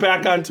 anyways, we're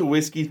back on to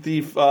Whiskey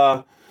Thief.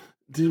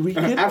 Did we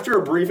get... After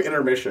a brief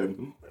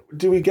intermission.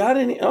 do we got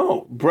any?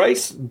 Oh,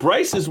 Bryce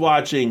is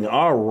watching.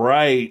 All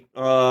right.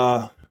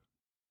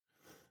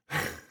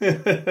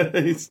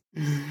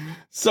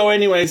 So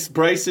anyways,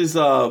 Bryce is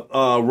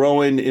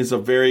Rowan is a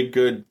very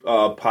good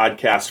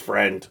podcast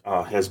friend.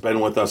 Has been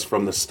with us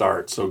from the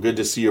start. So good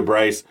to see you,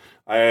 Bryce.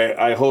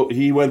 I hope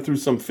he went through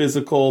some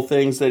physical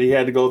things that he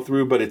had to go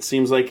through, but it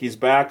seems like he's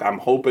back. I'm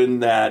hoping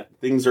that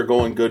things are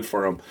going good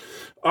for him.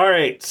 All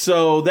right,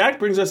 so that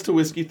brings us to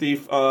Whiskey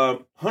Thief.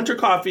 Hunter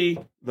Coffee,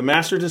 the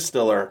master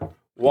distiller.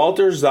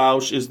 Walter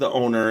Zausch is the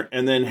owner,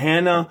 and then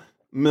Hannah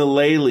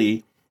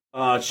Mullally.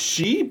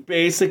 She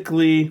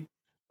basically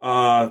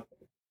has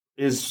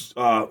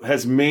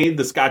made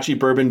the Scotchy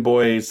Bourbon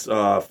Boys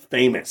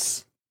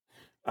famous.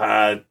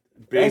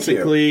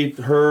 Basically,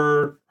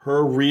 her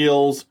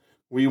reels.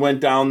 We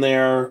went down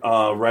there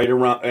right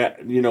around.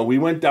 We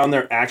went down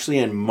there actually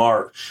in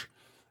March,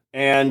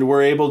 and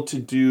we're able to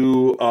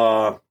do.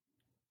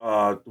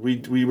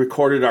 We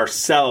recorded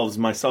ourselves,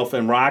 myself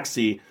and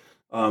Roxy,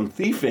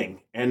 thiefing,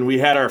 and we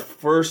had our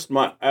first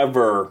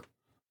ever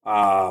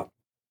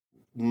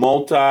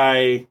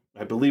multi.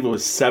 I believe it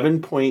was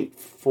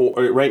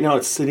 7.4. Right now,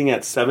 it's sitting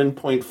at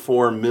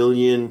 7.4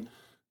 million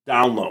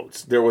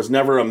downloads. There was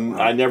never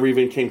I never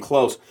even came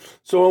close.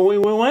 So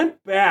when we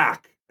went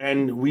back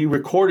and we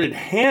recorded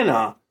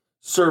Hannah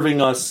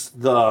serving us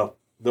the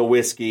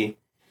whiskey,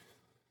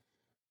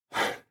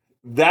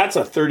 that's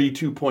a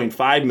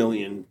 32.5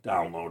 million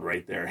download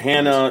right there.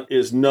 Hannah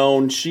is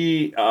known.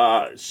 She,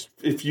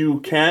 if you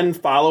can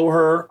follow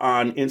her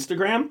on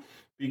Instagram,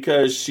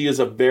 because she is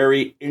a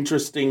very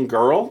interesting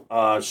girl.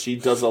 She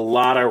does a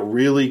lot of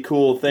really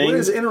cool things. What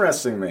does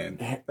interesting mean?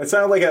 That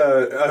sounds like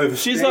a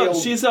she's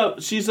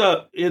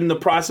in the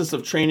process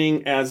of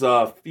training as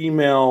a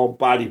female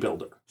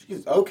bodybuilder.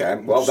 Okay,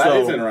 well that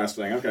is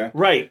interesting. Okay,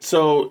 right.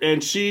 So,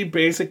 and she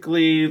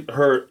basically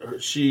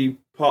she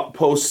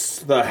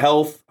posts the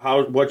health,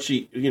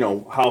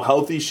 how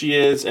healthy she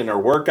is and her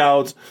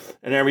workouts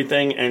and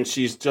everything, and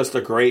she's just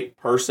a great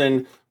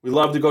person. We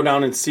love to go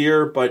down and see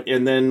her,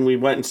 and then we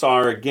went and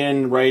saw her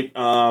again right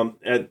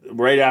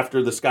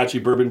after the Scotchy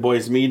Bourbon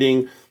Boys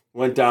meeting.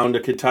 Went down to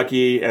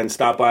Kentucky and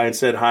stopped by and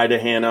said hi to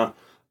Hannah.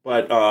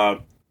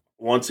 But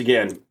once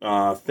again,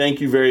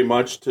 thank you very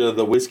much to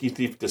the Whiskey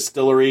Thief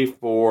Distillery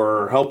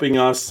for helping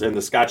us and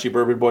the Scotchy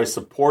Bourbon Boys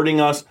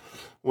supporting us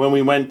when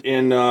we went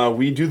and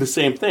we do the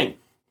same thing.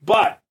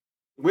 But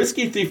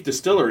Whiskey Thief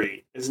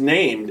Distillery is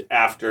named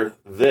after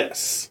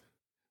this.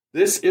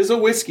 This is a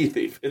whiskey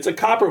thief. It's a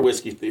copper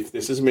whiskey thief.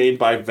 This is made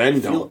by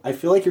Vendome. I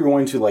feel like you're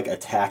going to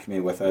attack me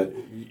with it.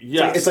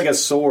 Yes. It's like a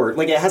sword.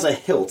 Like it has a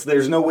hilt.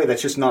 There's no way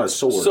that's just not a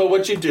sword. So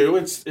what you do,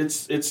 it's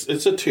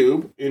a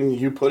tube, and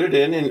you put it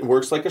in, and it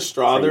works like a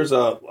straw. So there's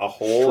a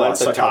hole at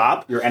the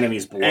top. Your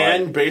enemy's blood.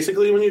 And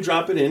basically, when you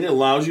drop it in, it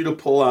allows you to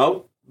pull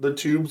out the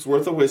tube's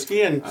worth of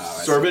whiskey and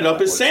serve it up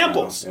as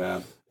samples.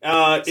 Yeah.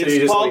 So you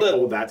just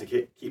hold that to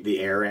keep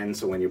the air in,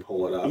 so when you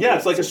pull it up... Yeah,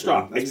 it's like a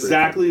straw.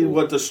 Exactly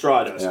what the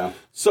straw does. Yeah.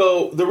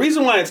 So the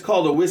reason why it's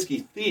called a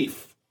whiskey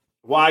thief,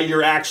 why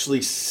you're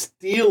actually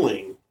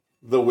stealing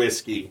the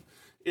whiskey,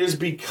 is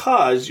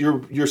because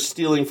you're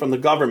stealing from the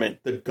government.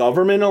 The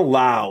government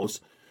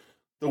allows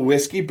the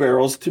whiskey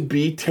barrels to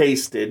be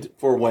tasted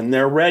for when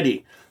they're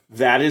ready.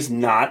 That is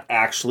not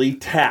actually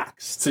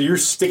taxed. So you're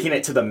sticking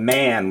it to the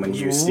man when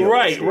you steal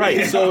it.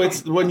 Right. So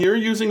it's when you're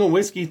using a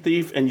whiskey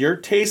thief and you're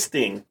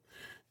tasting,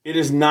 it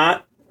is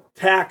not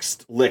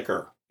taxed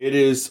liquor. It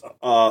is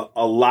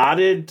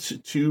allotted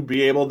to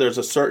be able, there's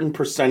a certain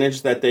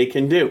percentage that they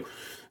can do.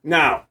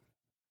 Now,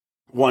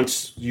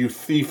 once you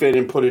thief it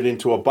and put it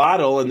into a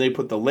bottle and they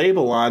put the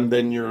label on,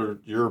 then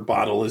your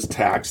bottle is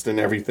taxed and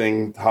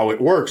everything, how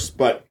it works.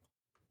 But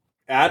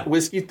at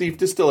Whiskey Thief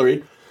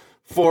Distillery,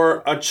 you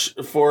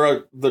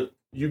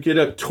get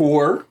a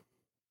tour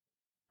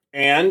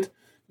and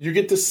you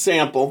get to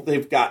sample.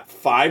 They've got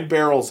 5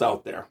 barrels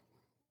out there.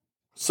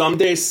 Some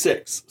days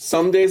 6.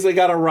 Some days they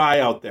got a rye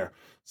out there.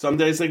 Some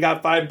days they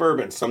got 5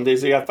 bourbons. Some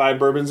days they got 5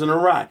 bourbons and a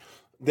rye.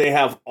 They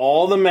have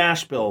all the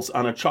mash bills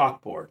on a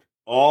chalkboard.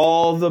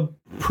 All the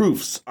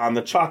proofs on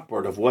the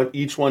chalkboard of what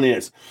each one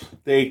is.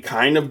 They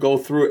kind of go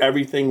through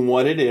everything,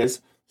 what it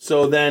is.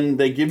 So then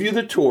they give you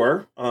the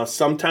tour.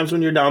 Sometimes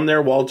when you're down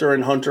there, Walter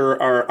and Hunter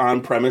are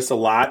on premise a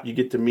lot. You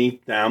get to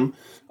meet them.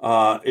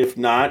 If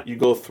not, you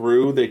go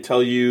through. They show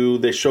you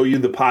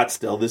the pot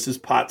still. This is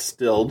pot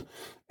stilled.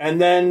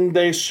 And then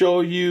they show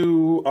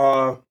you,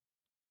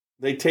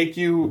 they take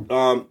you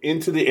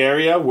into the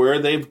area where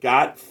they've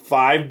got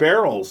 5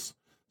 barrels,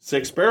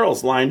 6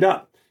 barrels lined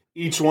up.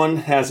 Each one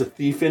has a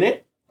thief in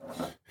it.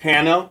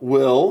 Hannah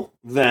will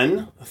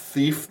then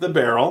thief the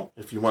barrel,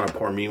 if you want to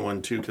pour me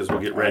one too, because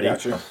we'll get ready.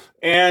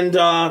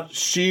 And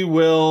she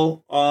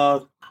will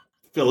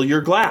fill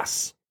your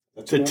glass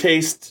to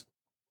taste.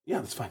 Yeah,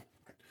 that's fine.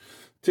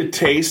 To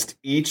taste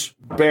each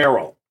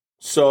barrel.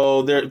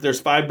 So there's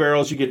 5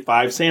 barrels. You get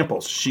 5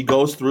 samples. She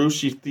goes through.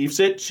 She thieves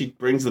it. She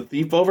brings the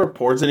thief over,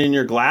 pours it in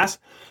your glass,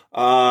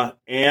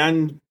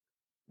 and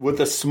with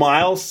a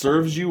smile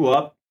serves you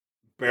up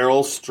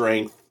barrel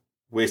strength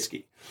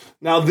whiskey.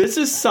 Now, this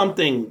is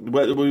something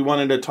we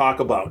wanted to talk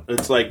about.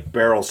 It's like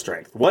barrel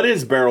strength. What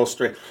is barrel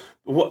strength?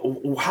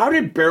 How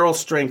did barrel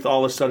strength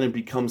all of a sudden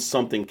become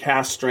something?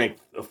 Cast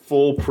strength,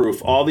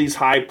 foolproof, all these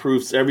high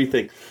proofs,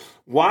 everything.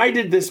 Why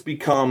did this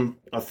become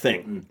a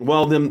thing?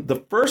 Well,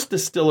 the first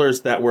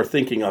distillers that were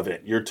thinking of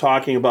it, you're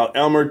talking about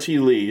Elmer T.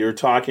 Lee, you're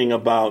talking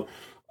about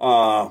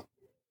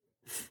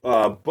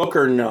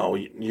Booker No,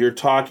 you're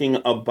talking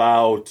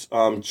about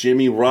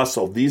Jimmy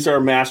Russell. These are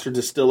master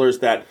distillers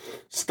that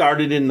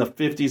started in the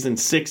 50s and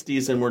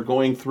 60s and were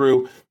going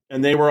through,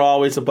 and they were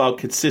always about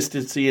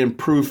consistency and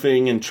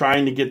proofing and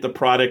trying to get the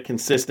product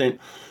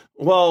consistent.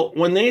 Well,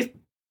 when they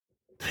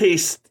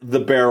taste the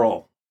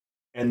barrel,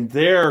 and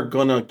they're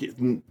going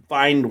to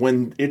find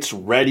when it's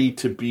ready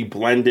to be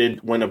blended,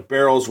 when a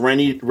barrel's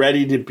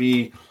ready to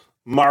be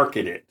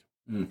marketed,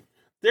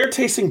 they're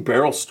tasting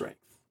barrel strength.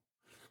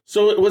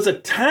 So it was a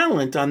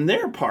talent on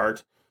their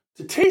part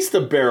to taste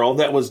a barrel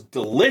that was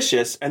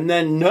delicious and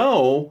then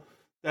know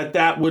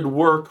that would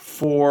work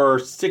for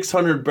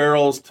 600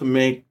 barrels to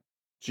make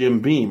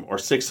Jim Beam or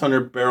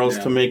 600 barrels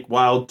to make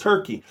Wild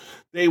Turkey.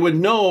 They would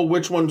know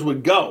which ones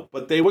would go,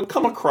 but they would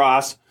come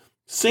across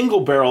single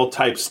barrel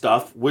type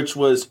stuff, which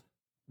was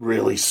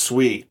really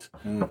sweet.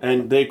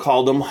 And they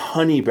called them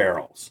honey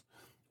barrels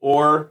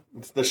or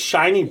the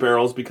shiny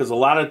barrels, because a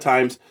lot of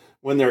times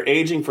when they're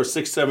aging for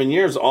 6-7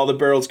 years, all the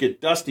barrels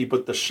get dusty,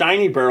 but the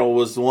shiny barrel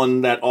was the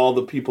one that all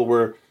the people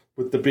were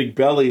with the big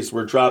bellies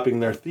were dropping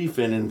their thief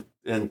in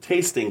and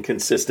tasting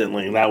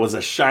consistently. And that was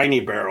a shiny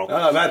barrel.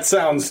 Oh, that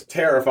sounds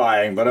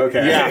terrifying, but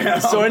okay. Yeah.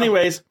 So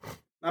anyways,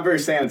 not very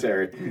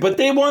sanitary. But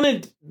they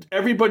wanted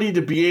everybody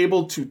to be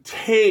able to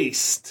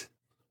taste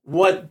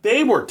what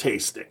they were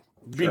tasting,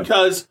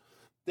 because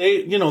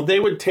they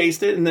would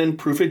taste it and then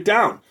proof it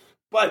down.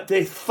 But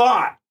they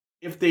thought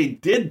if they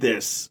did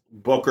this,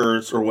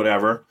 Booker's or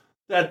whatever,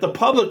 that the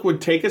public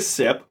would take a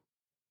sip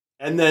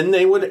and then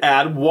they would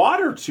add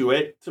water to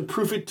it to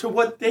proof it to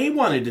what they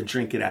wanted to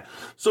drink it at.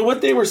 So what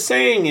they were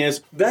saying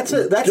is, that's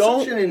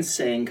such an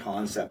insane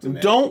concept to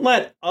me. Don't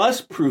let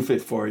us proof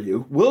it for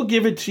you. We'll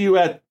give it to you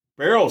at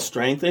barrel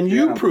strength and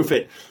you proof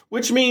it,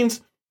 which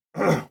means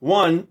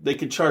one, they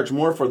could charge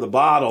more for the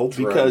bottle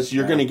because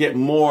you're going to get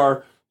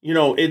more.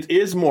 It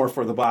is more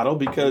for the bottle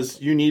because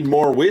you need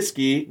more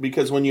whiskey,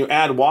 because when you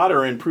add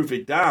water and proof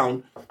it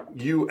down,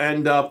 you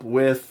end up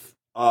with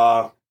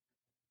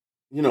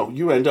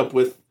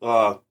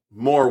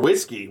more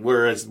whiskey,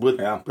 whereas with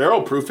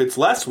barrel proof, it's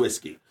less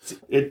whiskey.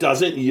 It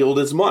doesn't yield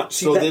as much,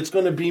 so it's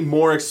going to be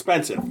more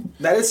expensive.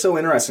 That is so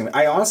interesting.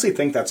 I honestly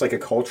think that's like a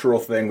cultural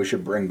thing we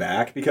should bring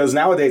back, because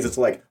nowadays it's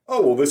like,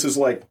 oh, well, this is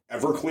like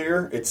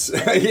Everclear. It's,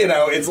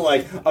 it's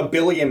like 1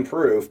 billion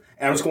proof,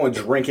 and I'm just going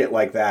to drink it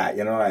like that.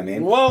 You know what I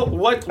mean?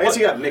 Well, I guess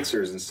you got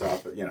mixers and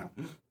stuff, but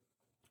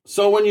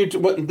So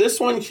when this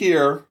one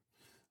here,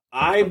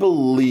 I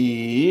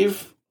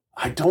believe,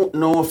 I don't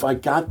know if I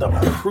got the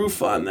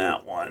proof on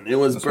that one. It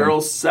was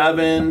barrel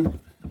 7.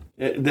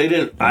 They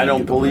didn't. I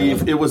don't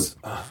believe it was.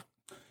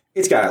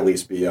 It's got to at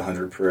least be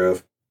 100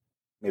 proof,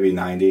 maybe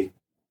 90.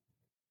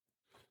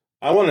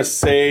 I want to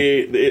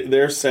say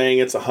they're saying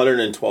it's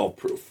 112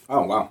 proof.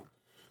 Oh wow!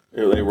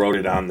 They wrote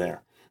it on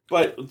there.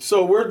 But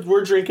so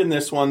we're drinking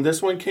this one.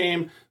 This one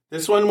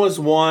was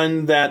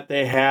one that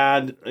they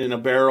had in a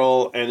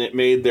barrel, and it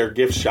made their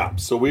gift shop.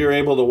 So we were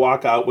able to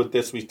walk out with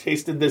this. We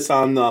tasted this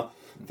on the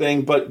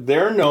thing, but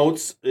their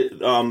notes.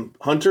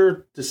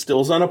 Hunter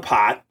distills on a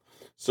pot.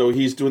 So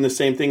he's doing the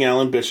same thing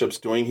Alan Bishop's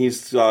doing.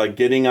 He's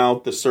getting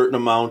out the certain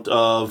amount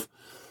of,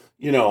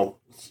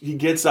 he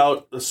gets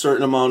out a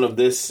certain amount of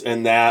this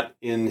and that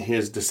in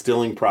his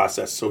distilling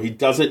process. So he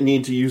doesn't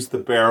need to use the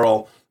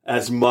barrel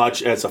as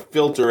much as a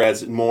filter,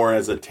 as more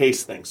as a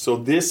taste thing. So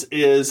this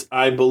is,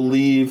 I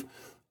believe,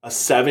 a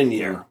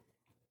 7-year.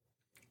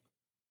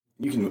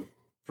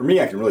 For me,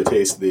 I can really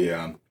taste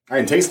I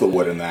can taste the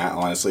wood in that,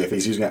 honestly, if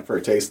he's using it for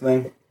a taste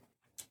thing.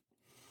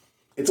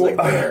 It's like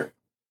there.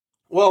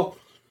 Well,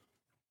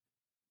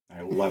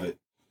 I love it.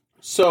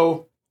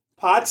 So,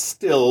 pot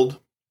stilled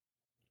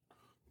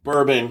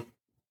bourbon,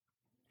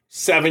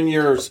 7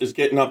 years is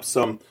getting up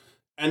some,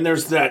 and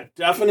there's that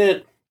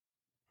definite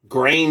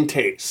grain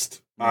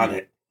taste on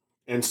it.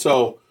 And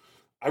so,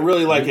 I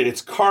really like it.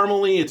 It's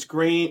caramely, it's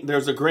grain,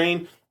 there's a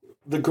grain.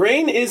 The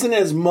grain isn't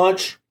as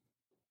much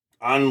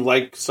on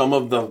like some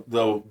of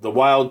the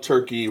Wild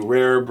Turkey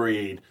rare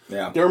breed.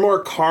 Yeah. They're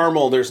more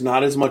caramel, there's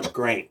not as much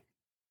grain.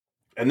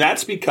 And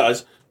that's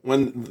because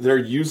when they're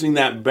using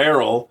that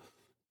barrel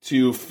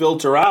to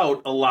filter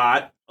out a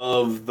lot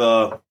of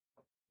the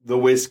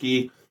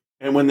whiskey,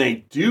 and when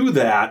they do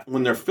that,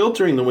 when they're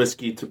filtering the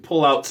whiskey to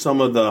pull out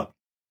some of the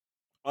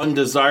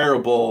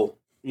undesirable,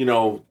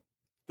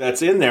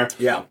 that's in there,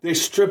 they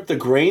strip the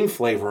grain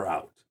flavor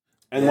out.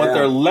 And what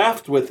they're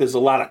left with is a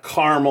lot of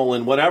caramel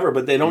and whatever,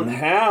 but they don't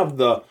have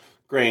the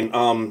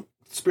grain.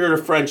 Spirit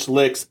of French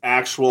Lick's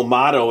actual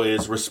motto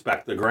is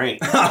respect the grain.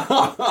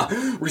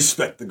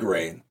 Respect the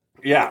grain.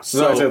 Yeah.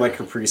 So I say like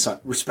Capri Sun,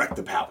 respect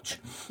the pouch.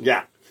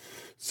 Yeah.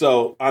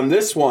 So on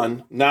this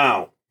one,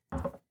 now,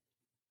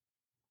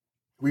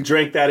 we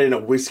drank that in a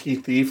Whiskey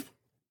Thief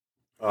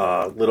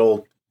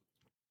little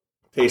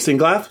tasting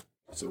glass.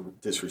 It's a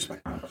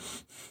disrespect.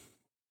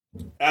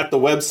 At the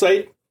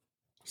website,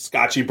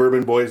 Scotchy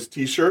Bourbon Boys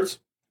t-shirts,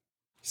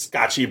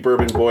 Scotchy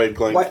Bourbon Boy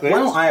Glen Why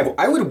don't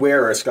I would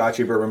wear a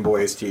Scotchy Bourbon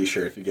Boys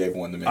t-shirt if you gave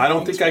one to me. I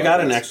don't think I got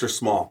an extra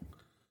small.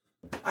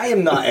 I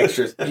am not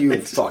extra. You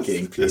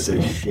fucking piece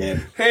of shit.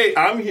 Hey,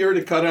 I'm here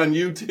to cut on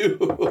you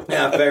too.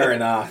 Yeah, fair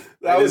enough.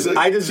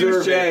 I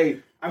deserve touche.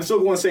 it. I'm still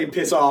going to say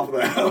piss off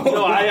though.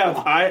 No,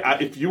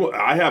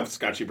 I have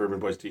Scotchy Bourbon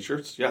Boys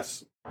t-shirts.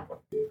 Yes,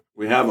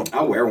 we have them.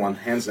 I'll wear one,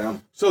 hands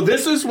down. So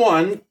this is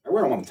one. I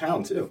wear them in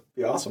town too.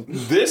 Be awesome.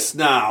 This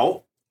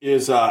now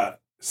is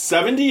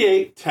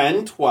 78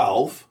 10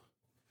 12.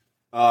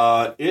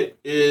 It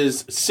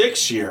is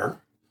 6 year,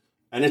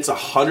 and it's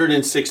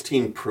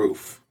 116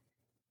 proof.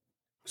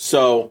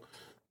 So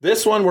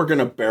this one we're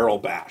gonna barrel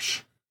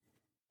bash.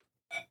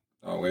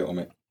 Oh wait, let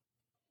me.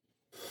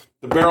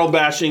 The barrel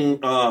bashing.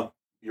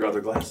 Your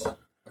other glass.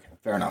 Okay,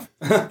 fair enough.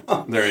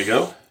 There you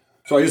go.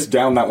 So I just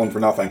downed that one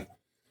for nothing.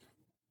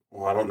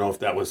 Well, I don't know if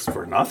that was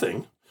for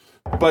nothing,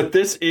 but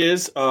this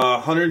is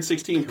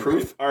 116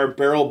 proof. Our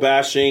barrel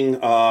bashing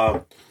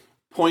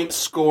point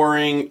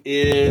scoring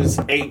is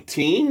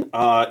 18.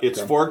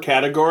 It's 4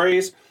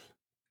 categories.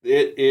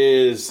 It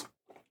is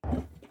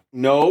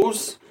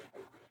nose,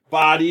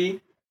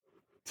 body,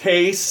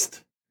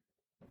 taste,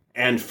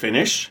 and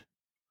finish.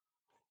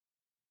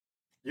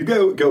 You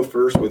go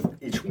first with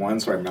each one,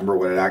 so I remember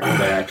what they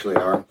actually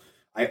are.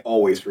 I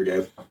always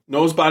forget.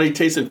 Nose, body,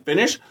 taste, and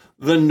finish.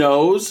 The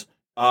nose,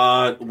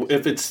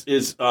 if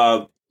it's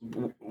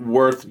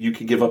worth, you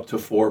can give up to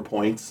 4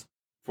 points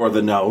for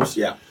the nose.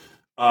 Yeah.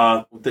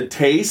 The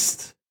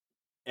taste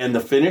and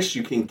the finish,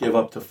 you can give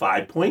up to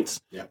 5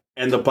 points. Yeah.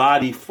 And the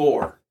body,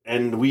 4.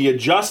 And we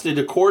adjusted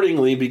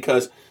accordingly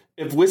because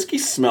if whiskey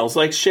smells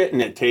like shit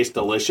and it tastes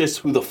delicious,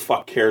 who the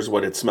fuck cares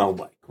what it smelled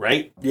like,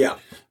 right? Yeah.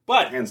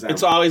 But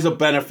it's always a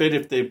benefit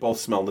if they both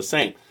smell the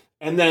same.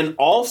 And then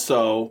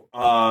also,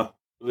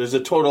 there's a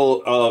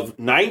total of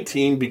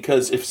 19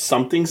 because if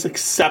something's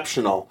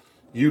exceptional,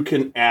 you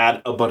can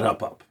add a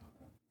but-up.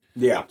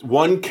 Yeah.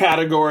 One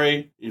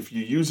category, if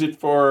you use it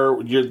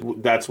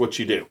that's what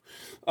you do.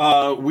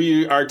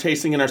 We are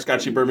tasting in our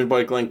Scotchy Bourbon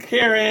Boy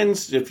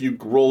Glencairns. If you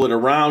roll it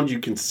around, you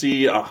can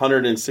see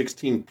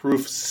 116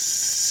 proof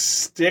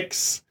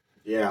sticks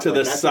to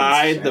the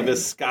side. Insane. The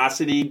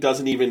viscosity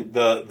doesn't even,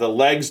 the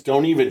legs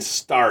don't even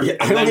start. Yeah,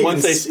 and then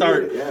once they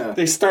start,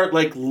 they start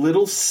like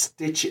little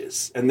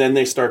stitches, and then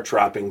they start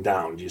dropping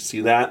down. Do you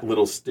see that?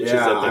 Little stitches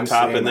at the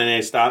top, and then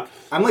they stop.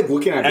 I'm like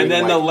looking at it. And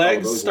then the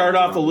legs start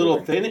off a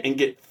little thin and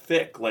get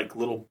thick like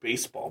little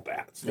baseball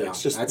bats. Yeah,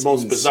 it's just the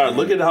most bizarre.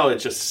 Look at how it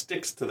just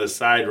sticks to the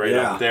side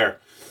up there.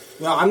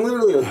 No, I'm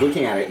literally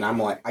looking at it, and I'm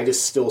like, I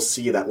just still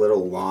see that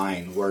little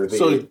line where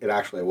it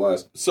actually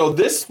was. So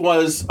this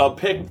was a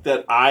pick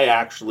that I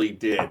actually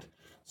did.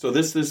 So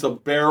this is a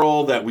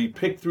barrel that we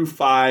picked through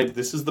 5.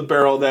 This is the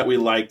barrel that we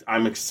liked.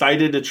 I'm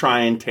excited to try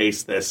and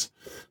taste this.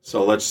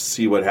 So let's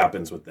see what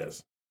happens with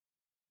this.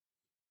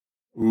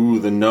 Ooh,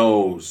 the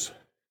nose.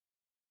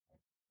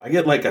 I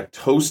get like a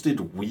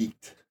toasted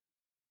wheat.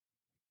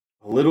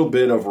 A little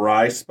bit of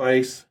rye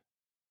spice.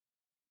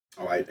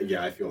 Oh, I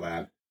feel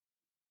that.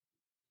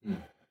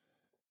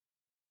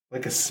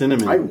 Like a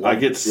cinnamon. I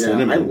get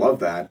cinnamon. I love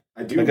that.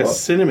 I do. Like a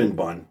cinnamon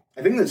bun.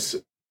 I think this.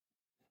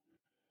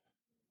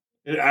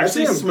 It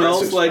actually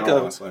smells like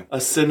a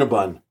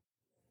Cinnabon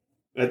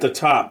at the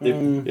top.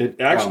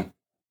 I'm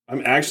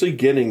actually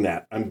getting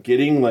that. I'm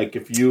getting like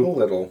if you a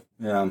little.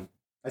 Yeah,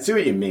 I see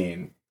what you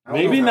mean.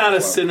 Maybe not a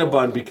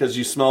Cinnabon because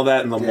you smell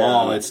that in the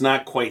mall. It's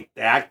not quite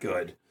that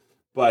good,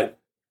 but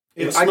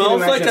it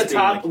smells like a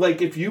top.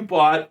 Like if you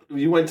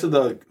went to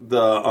the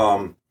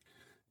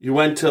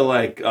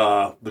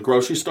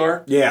grocery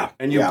store. Yeah.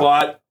 And you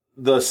bought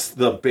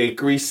the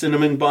bakery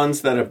cinnamon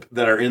buns that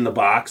are in the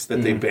box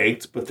that they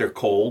baked, but they're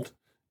cold.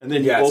 And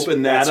then you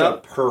open that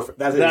up.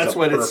 That's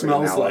what it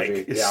smells like.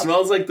 It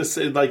smells like because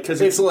it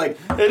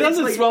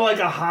doesn't smell like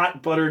a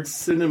hot buttered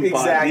cinnamon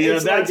bun.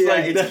 Exactly.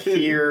 It's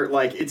here.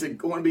 Like it's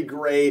going to be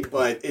great,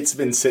 but it's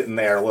been sitting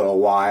there a little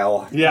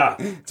while. Yeah.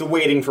 It's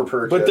waiting for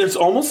purchase. But there's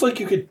almost like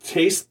you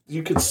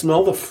could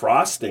smell the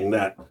frosting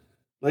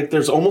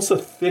there's almost a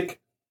thick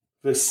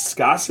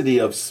viscosity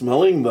of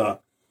smelling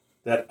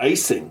that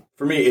icing.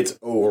 For me, it's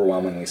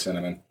overwhelmingly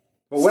cinnamon.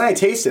 But when I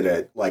tasted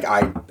it, like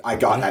I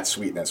got that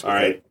sweetness. All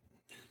right,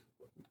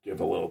 give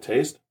a little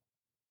taste.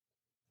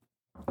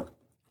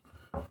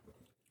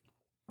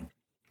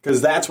 Because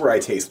that's where I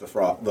taste the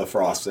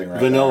frosting right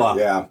vanilla.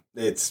 There. Yeah,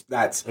 it's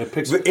hard.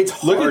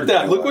 Look at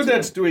that. Look what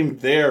that's doing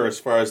there as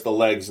far as the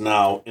legs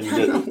now.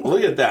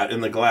 Look at that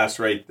in the glass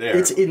right there.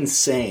 It's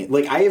insane.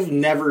 Like I have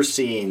never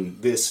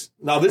seen this.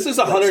 Now this is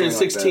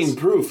 116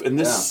 proof, and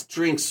this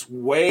drink's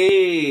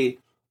way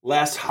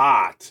less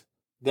hot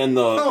than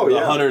the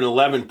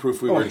 111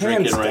 proof we were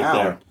drinking right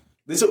there.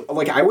 This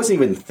I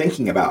wasn't even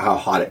thinking about how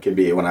hot it could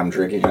be when I'm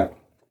drinking it.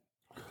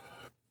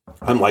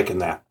 I'm liking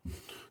that.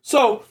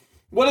 So.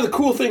 One of the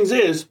cool things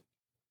is,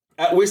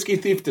 at Whiskey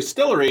Thief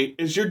Distillery,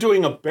 is you're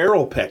doing a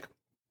barrel pick.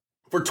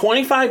 For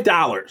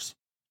 $25,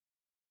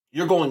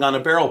 you're going on a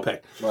barrel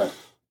pick. Right.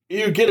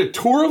 You get a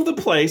tour of the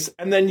place,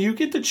 and then you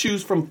get to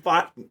choose from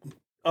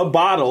a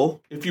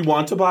bottle, if you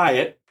want to buy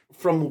it,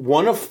 from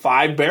one of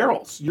 5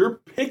 barrels. You're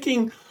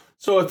picking.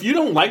 So if you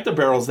don't like the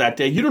barrels that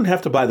day, you don't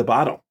have to buy the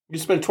bottle. You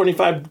spent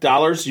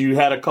 $25. You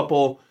had a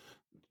couple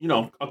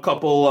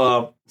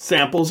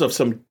samples of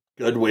some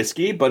good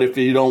whiskey. But if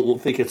you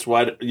don't think it's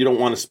right, you don't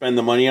want to spend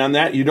the money on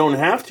that, you don't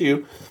have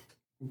to.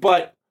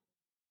 But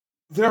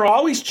they're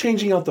always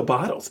changing out the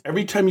bottles.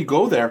 Every time you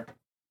go there,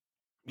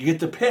 you get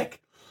to pick.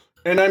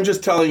 And I'm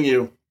just telling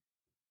you,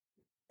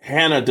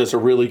 Hannah does a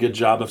really good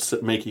job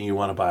of making you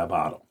want to buy a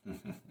bottle.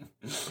 Oh,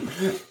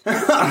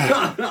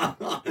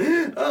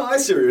 I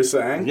see what you're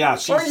saying. Yeah,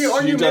 Are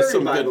you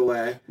married, by the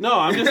way? No,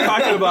 I'm just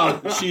talking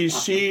about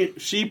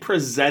she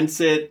presents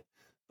it.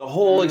 The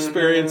whole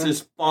experience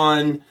is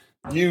fun.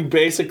 You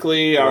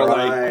basically are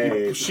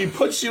like, she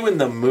puts you in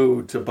the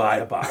mood to buy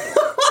a bottle.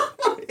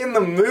 In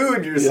the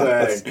mood, you're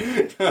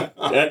saying.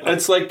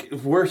 It's like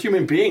we're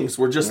human beings.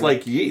 We're just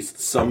like yeast.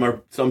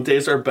 Some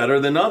days are better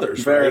than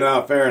others. Fair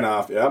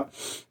enough. Yep.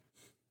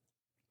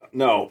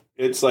 No,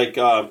 it's like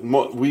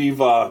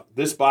we've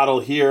this bottle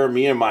here.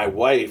 Me and my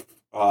wife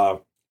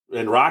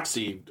and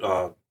Roxy.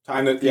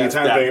 Time to think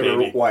of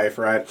your wife,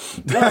 right?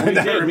 No, we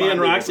did. Me and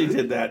Roxy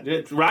did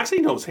that. Roxy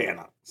knows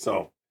Hannah,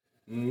 so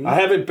I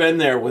haven't been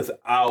there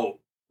without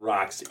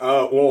Roxy.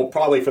 Well,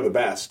 probably for the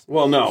best.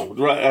 Well, no,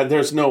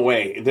 there's no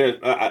way.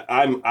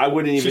 I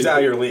wouldn't even. She's out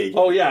of your league.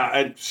 Oh yeah,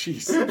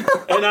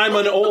 and I'm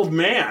an old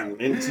man.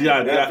 And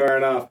fair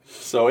enough.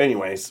 So,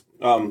 anyways,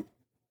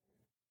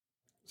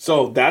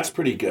 so that's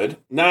pretty good.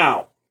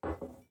 Now,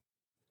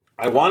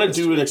 I want to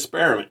do an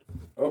experiment.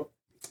 Oh,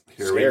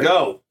 here we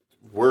go.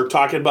 We're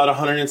talking about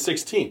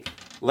 116.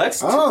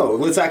 Let's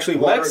actually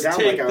water it down.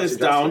 Take like this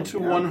down to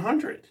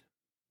 100.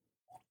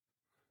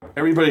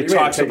 Everybody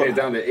talks about it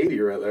down to 80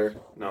 right there.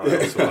 No,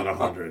 that's about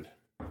 100.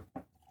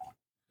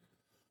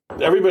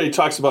 Everybody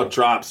talks about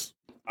drops.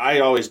 I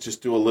always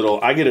just do a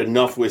little. I get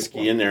enough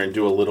whiskey in there and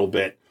do a little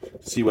bit,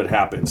 see what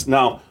happens.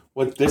 Now,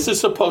 what this is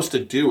supposed to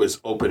do is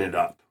open it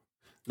up.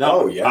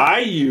 Now, I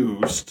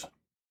used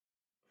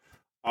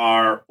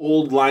our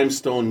old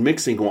limestone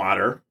mixing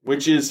water,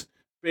 which is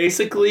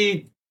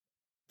basically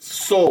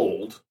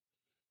sold,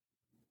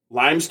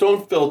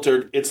 limestone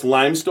filtered. It's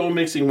limestone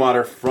mixing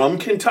water from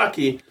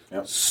Kentucky,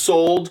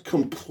 sold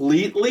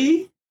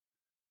completely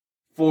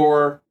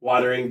for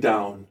watering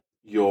down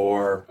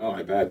your. Oh,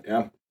 I bet,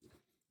 yeah.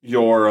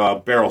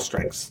 Your barrel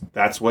strengths.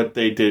 That's what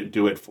they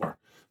do it for.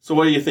 So,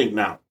 what do you think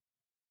now?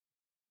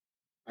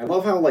 I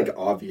love how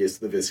obvious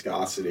the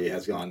viscosity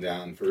has gone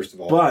down. First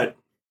of all, but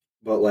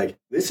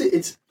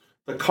it's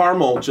the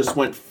caramel just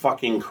went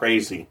fucking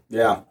crazy.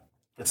 Yeah.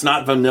 It's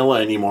not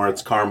vanilla anymore,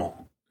 it's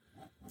caramel.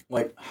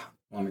 Let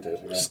me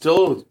taste it.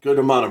 Still a good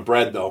amount of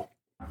bread, though.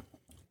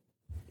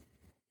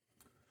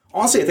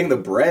 Honestly, I think the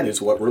bread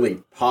is what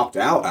really popped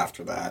out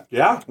after that.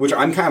 Yeah. Which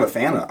I'm kind of a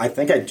fan of. I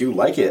think I do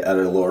like it at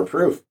a lower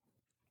proof.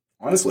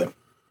 Honestly.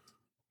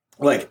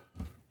 Can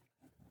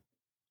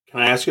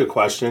I ask you a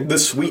question? The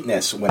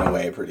sweetness went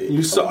away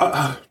pretty.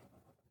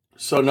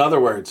 So, in other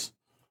words,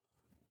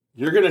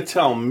 you're going to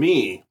tell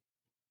me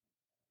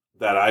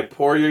that I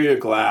pour you a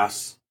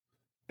glass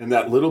and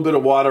that little bit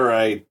of water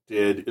I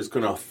did is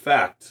going to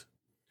affect.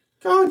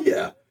 God,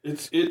 yeah.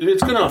 It's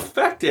going to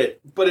affect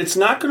it, but it's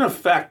not going to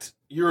affect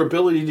your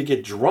ability to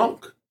get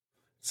drunk.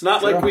 It's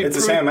not like we. It's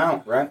the same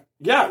amount, right?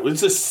 Yeah,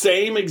 it's the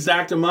same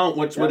exact amount.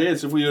 What it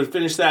is? If we would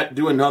finish that,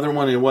 do another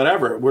one, and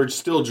whatever, we're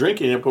still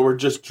drinking it, but we're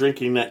just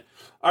drinking that.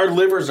 Our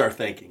livers are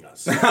thanking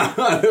us.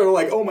 They're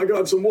like, "Oh my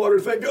god, some water!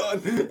 Thank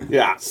God."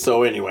 Yeah.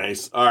 So,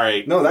 anyways, all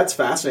right. No, that's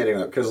fascinating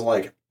though, because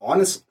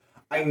honestly,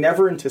 I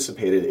never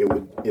anticipated it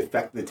would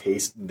affect the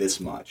taste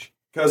this much.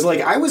 Because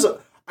I was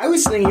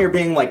sitting here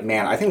being like,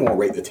 man, I think we'll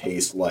rate the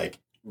taste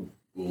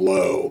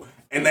low,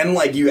 and then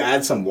you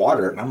add some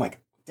water, and I'm like,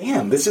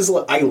 damn, this is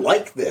I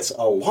like this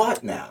a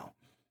lot now.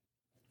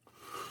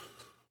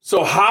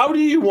 So, how do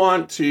you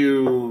want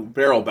to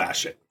barrel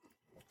bash it?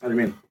 How do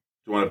you mean? Do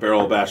you want to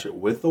barrel bash it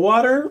with the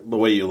water, the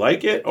way you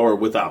like it, or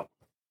without?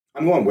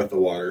 I'm going with the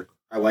water.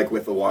 I like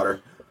with the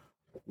water.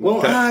 Well,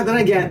 Okay. then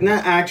again,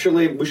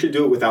 actually, we should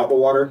do it without the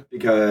water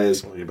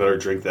because. Well, you better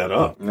drink that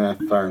up.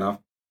 Fair enough.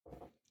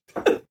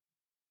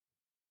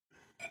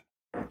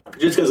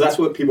 Just because that's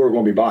what people are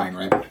going to be buying,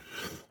 right?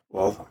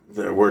 Well,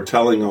 we're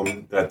telling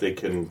them that they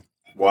can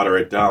water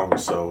it down.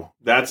 So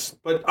that's.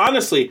 But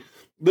honestly,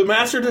 the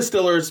master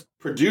distillers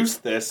produce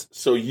this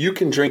so you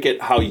can drink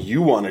it how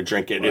you want to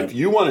drink it. Right. If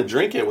you want to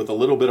drink it with a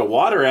little bit of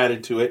water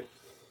added to it,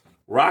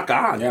 rock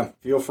on. Yeah,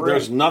 feel free.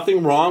 There's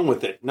nothing wrong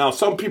with it. Now,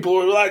 some people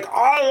are like,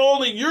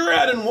 you're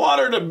adding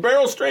water to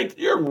barrel strength.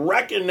 You're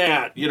wrecking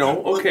that.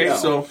 Okay, no.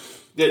 So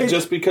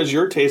just because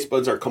your taste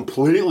buds are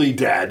completely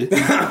dead,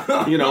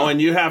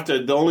 and you have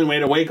to, the only way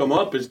to wake them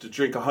up is to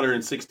drink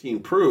 116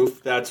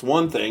 proof. That's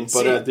one thing.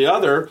 But the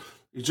other,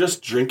 you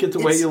just drink it the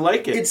way you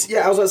like it.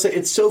 I was going to say,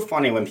 it's so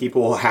funny when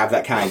people have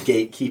that kind of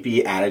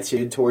gatekeepy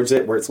attitude towards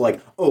it, where it's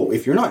like, oh,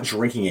 if you're not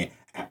drinking it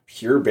at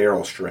pure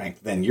barrel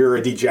strength, then you're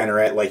a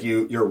degenerate,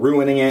 you're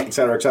ruining it, et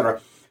cetera, et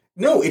cetera.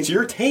 No, it's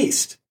your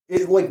taste.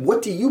 Like,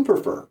 what do you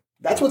prefer?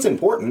 That's what's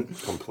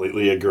important.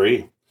 Completely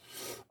agree.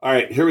 All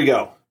right, here we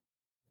go.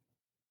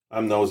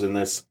 I'm nosing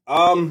this.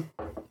 Let's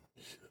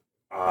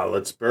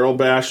barrel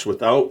bash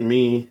without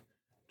me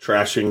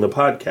trashing the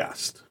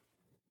podcast.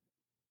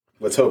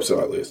 Let's hope so,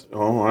 at least.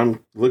 Oh,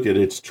 look at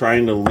it. It's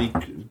trying to leak.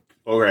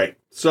 All right.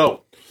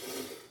 So,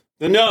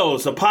 the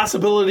nose, a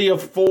possibility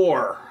of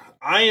 4.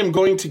 I am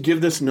going to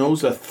give this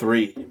nose a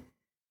 3.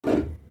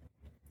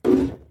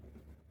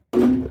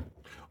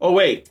 Oh,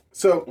 wait.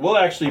 So, we'll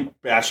actually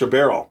bash a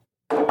barrel.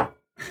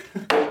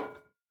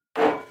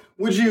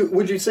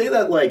 would you say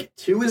that, like,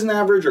 2 is an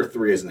average or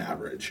 3 is an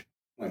average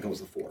when it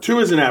comes to 4? 2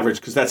 is an average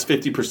because that's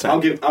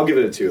 50%. I'll give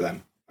it a 2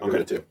 then. I'll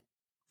give it a 2.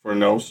 For a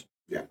nose?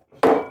 Yeah.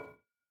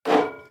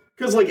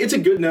 Because, like, it's a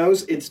good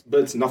nose, but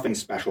it's nothing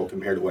special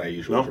compared to what I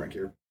usually drink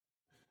here.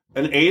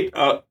 An 8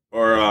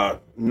 or a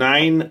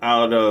 9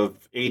 out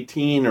of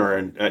 18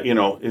 or,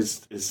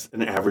 is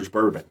an average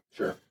bourbon.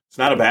 Sure. It's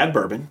not a bad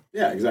bourbon.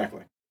 Yeah,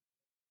 exactly.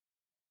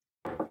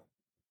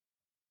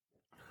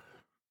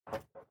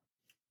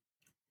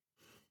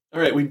 All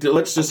right,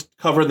 let's just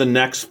cover the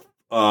next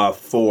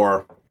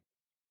 4.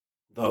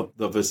 The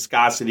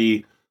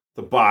viscosity,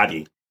 the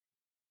body.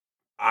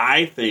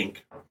 I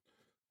think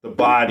the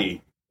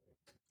body...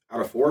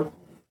 Out of 4?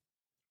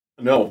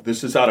 No,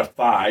 this is out of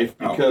 5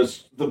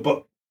 because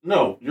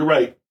no, you're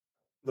right.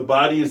 The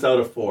body is out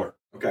of 4.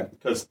 Okay.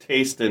 Because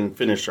taste and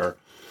finish are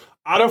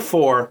out of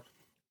 4.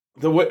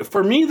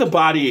 For me, the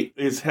body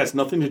has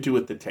nothing to do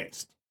with the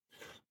taste.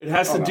 It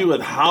has to do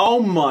with how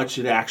much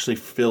it actually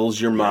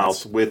fills your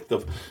mouth with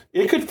the.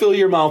 It could fill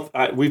your mouth.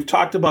 We've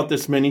talked about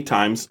this many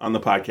times on the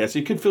podcast.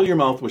 It could fill your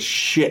mouth with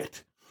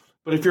shit,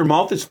 but if your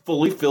mouth is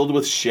fully filled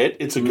with shit,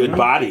 it's a good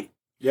body.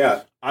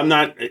 Yeah, I'm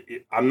not.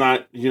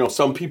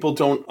 Some people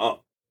don't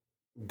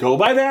go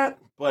by that,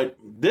 but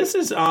this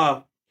is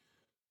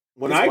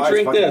when I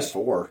drink this.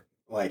 4,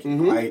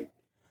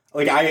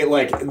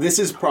 this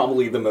is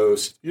probably the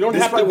most. You don't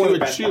have to do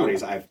a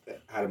chew. I've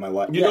had in my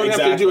life. You don't have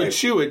to do a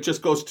chew. It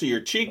just goes to your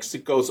cheeks.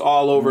 It goes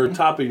all over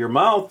top of your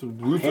mouth,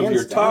 roof of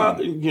your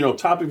tongue.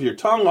 Top of your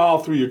tongue, all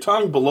through your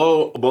tongue,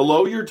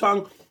 below your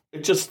tongue.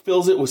 It just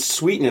fills it with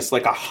sweetness,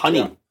 like a honey.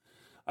 Yeah.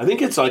 I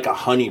think it's like a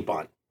honey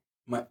bun.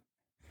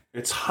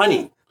 It's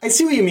honey. I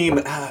see what you mean.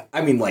 But,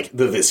 like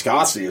the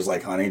viscosity is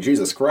like honey.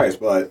 Jesus Christ,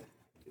 but.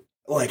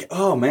 Like,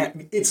 oh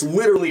man, it's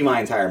literally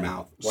my entire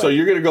mouth. So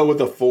you're gonna go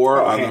with a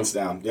 4 on hands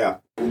down, yeah.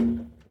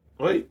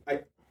 Wait, I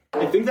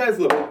think that is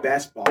the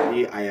best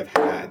body I have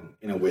had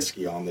in a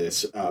whiskey on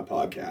this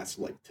podcast.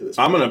 Like to this,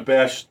 I'm gonna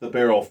bash the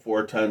barrel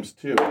 4 times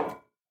too.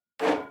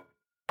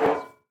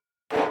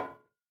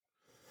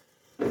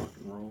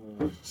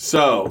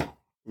 So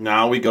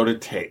now we go to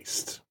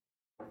taste.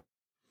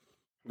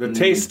 The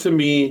taste to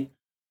me,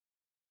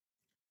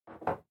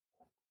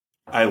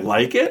 I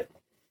like it.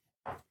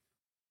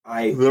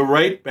 The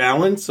right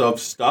balance of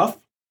stuff,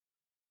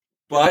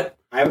 but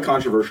I have a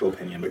controversial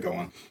opinion, but go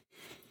on.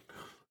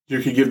 You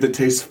could give the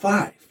taste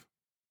 5.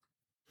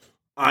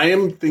 I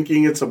am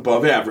thinking it's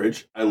above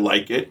average. I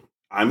like it.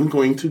 I'm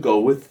going to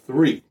go with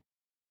 3.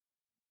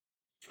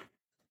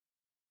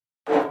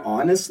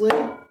 Honestly,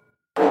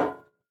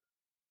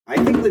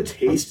 I think the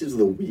taste is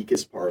the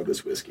weakest part of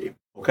this whiskey.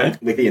 Okay.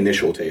 Like the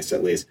initial taste,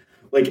 at least.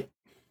 Like,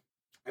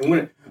 I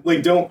want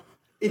to, don't.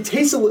 It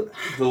tastes a little...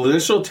 The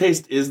initial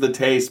taste is the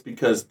taste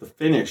because the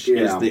finish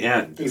is the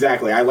end.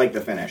 Exactly. I like the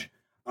finish.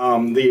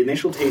 The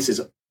initial taste is...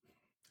 I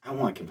don't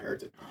want to compare it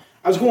to...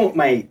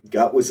 my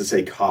gut was to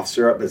say cough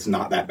syrup, but it's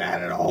not that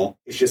bad at all.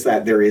 It's just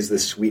that there is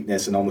this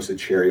sweetness and almost a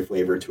cherry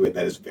flavor to it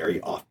that is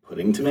very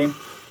off-putting to me.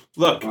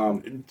 Look,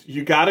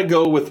 you got to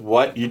go with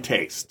what you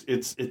taste.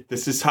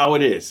 This is how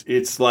it is.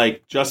 It's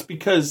like, just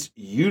because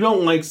you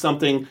don't like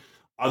something...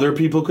 Other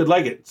people could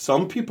like it.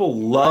 Some people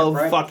love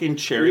fucking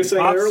cherry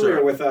pop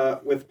syrup.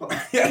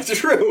 Yeah, it's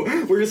true.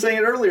 We were just saying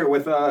it earlier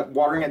with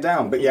watering it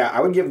down. But yeah,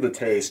 I would give the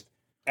taste.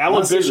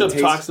 Alan Bishop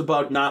talks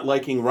about not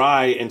liking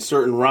rye, and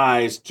certain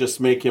ryes just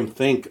make him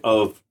think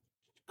of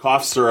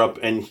cough syrup,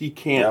 and he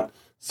can't. Yep.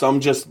 Some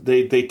just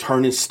they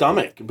turn his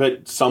stomach.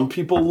 But some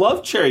people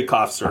love cherry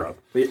cough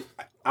syrup.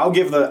 I'll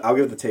give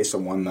the taste a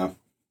 1 though.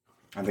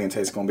 I think the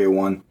taste is going to be a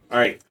 1. All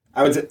right.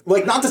 I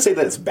would not to say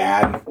that it's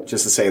bad,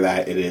 just to say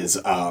that it is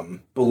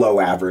below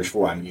average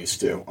for what I'm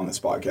used to on this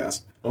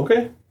podcast.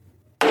 Okay.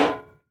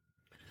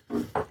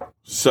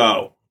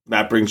 So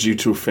that brings you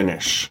to a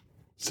finish.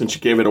 Since you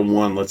gave it a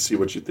 1, let's see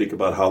what you think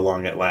about how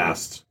long it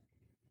lasts.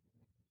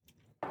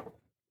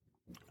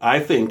 I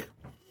think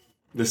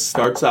this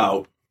starts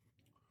out.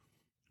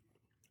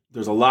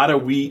 There's a lot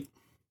of wheat.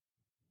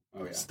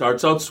 Oh yeah.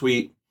 Starts out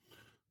sweet.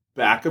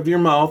 Back of your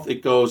mouth,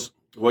 it goes.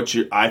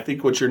 I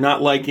think what you're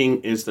not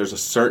liking is there's a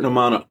certain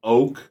amount of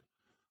oak,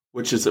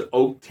 which is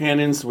oak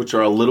tannins, which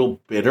are a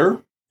little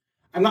bitter.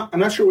 I'm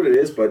not sure what it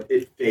is, but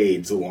it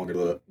fades the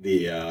longer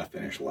the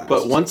finish lasts.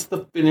 But once the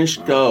finish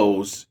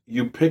goes,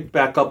 you pick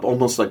back up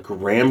almost like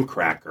graham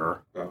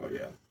cracker. Oh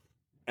yeah.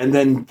 And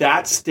then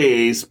that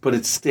stays, but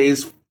it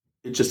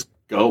just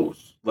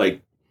goes.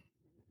 Like,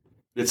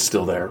 it's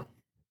still there.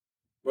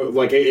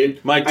 Like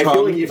it, My tongue, I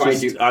feel like if I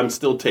do, I'm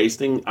still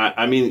tasting.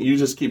 I mean, you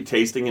just keep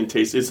tasting and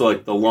tasting. It's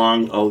like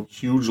a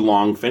huge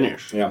long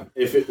finish. yeah.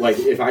 I feel like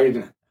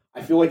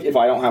if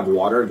I don't have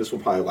water, this will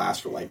probably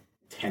last for like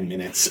 10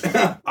 minutes.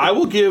 I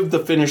will give the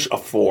finish a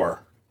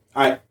 4.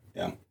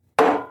 Yeah.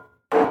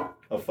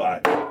 A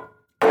 5.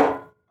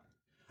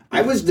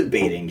 I was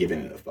debating giving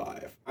it a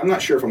 5. I'm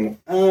not sure if I'm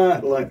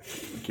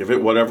Give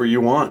it whatever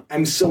you want.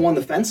 I'm so on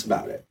the fence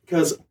about it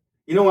because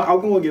you know what? I'll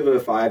go and give it a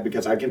 5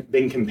 because I've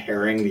been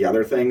comparing the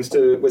other things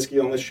to whiskey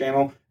on this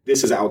channel.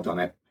 This has outdone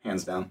it,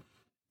 hands down.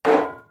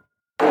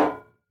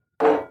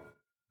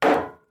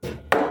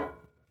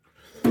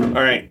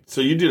 All right,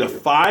 so you did a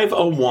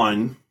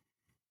 501.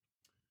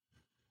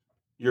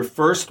 Your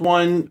first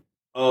one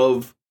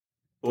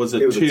was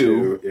a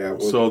 2. Yeah.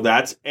 So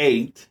that's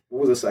 8.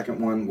 What was the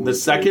second one? The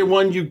second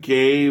one you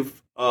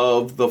gave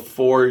of the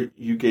 4,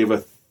 you gave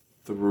a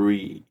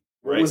 3.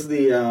 Right? What was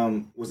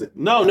the was it?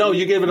 No,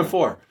 you gave it a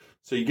 4.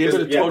 So you gave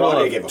it a total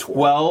of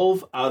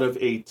 12 out of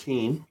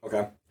 18.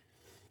 Okay.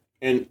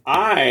 And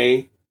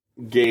I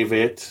gave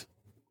it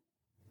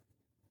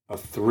a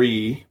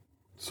 3.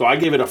 So I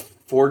gave it a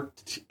 4.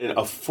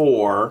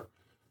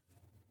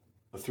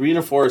 A 3 and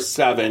a 4 is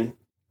 7.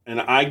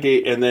 And I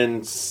gave it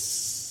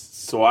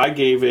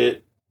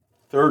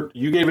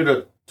you gave it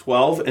a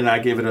 12 and I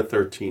gave it a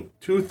 13.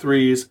 2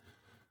 3s.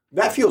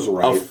 That feels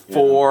right. A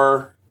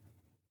 4.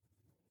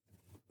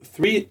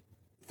 3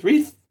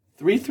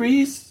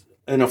 3s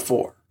and a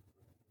 4.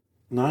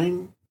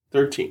 9,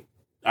 13.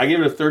 I gave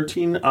it a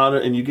 13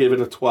 and you gave it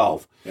a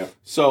 12. Yep.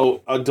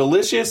 So a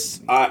delicious.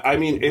 I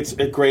mean, it's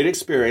a great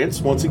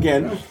experience. Once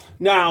again,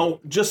 now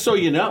just so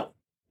you know,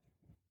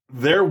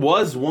 there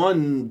was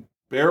one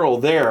barrel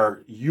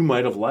there you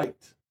might have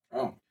liked.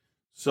 Oh.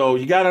 So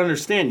you got to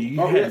understand, you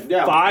had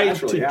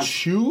 5 to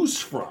choose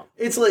from.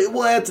 It's like,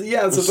 well,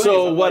 it's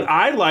so what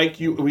I like,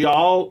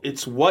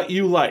 it's what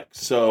you like.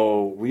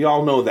 So we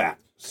all know that.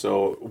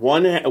 So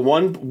what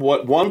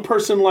one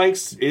person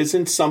likes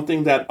isn't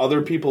something that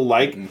other people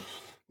like. Mm-hmm.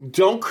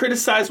 Don't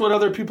criticize what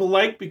other people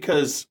like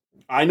because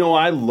I know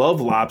I love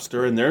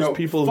lobster and there's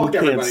people who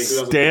can't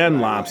stand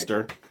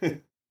lobster.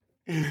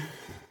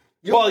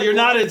 Well, you're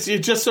not.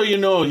 Just so you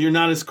know, you're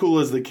not as cool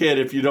as the kid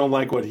if you don't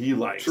like what he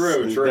likes.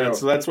 True.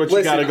 That's what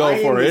you got to go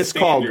for. It's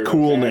called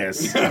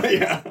coolness. Okay?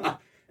 Yeah.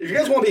 If you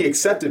guys want to be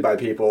accepted by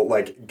people,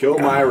 like go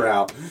my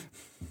route.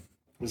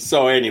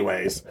 So,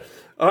 anyways,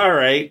 all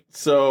right.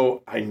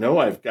 So I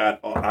know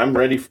I'm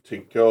ready to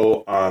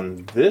go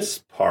on this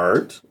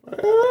part.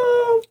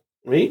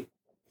 Wait,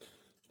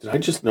 did I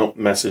just note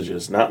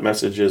messages? Not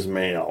messages,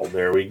 mail.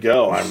 There we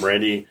go. I'm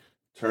ready.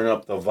 Turn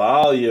up the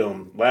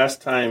volume.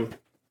 Last time.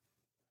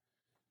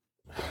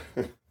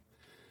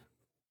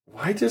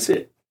 Why do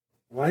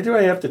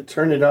I have to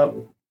turn it up?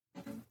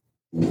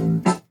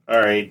 All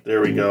right, there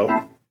we go.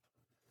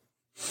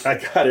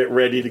 I got it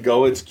ready to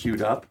go. It's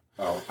queued up.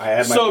 Oh, I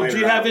have my. So, do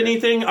you have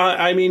anything?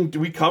 I mean,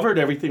 we covered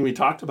everything we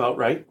talked about,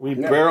 right?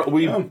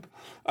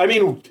 I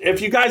mean,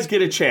 if you guys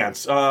get a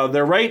chance,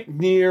 they're right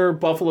near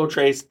Buffalo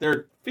Trace.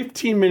 They're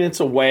 15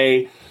 minutes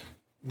away.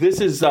 This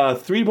is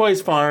Three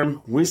Boys Farm,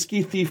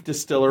 Whiskey Thief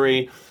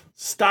Distillery.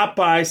 Stop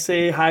by,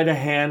 say hi to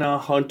Hannah,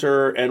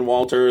 Hunter, and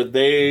Walter.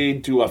 They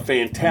do a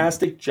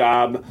fantastic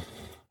job.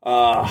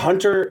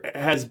 Hunter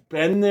has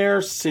been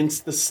there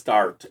since the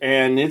start,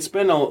 and it's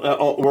been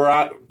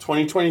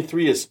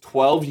 2023 is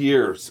 12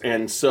 years,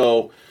 and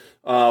so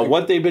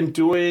what they've been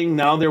doing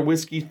now, they're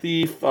Whiskey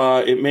Thief.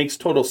 It makes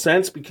total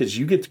sense because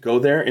you get to go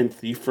there and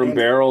thief from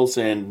barrels,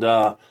 and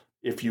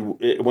if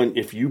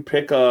you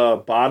pick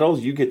a bottle,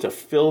 you get to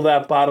fill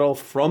that bottle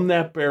from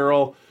that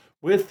barrel.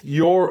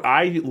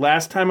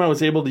 Last time I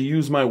was able to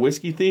use my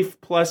Whiskey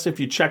Thief. Plus, if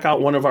you check out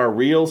one of our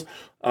reels,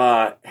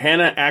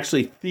 Hannah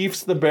actually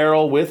thiefs the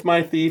barrel with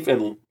my thief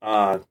and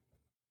find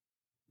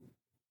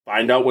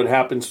out what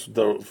happens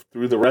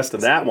through the rest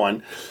of that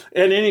one.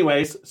 And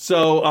anyways,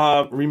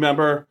 so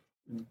remember,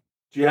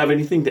 do you have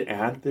anything to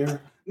add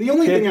there? The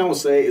only thing I will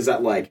say is that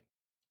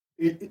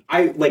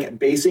I like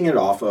basing it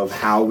off of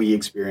how we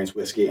experience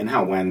whiskey and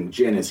how when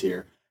Jen is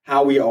here,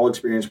 how we all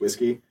experience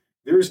whiskey.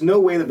 There's no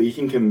way that we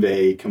can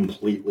convey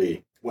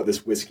completely what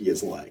this whiskey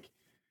is like.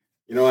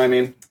 You know what I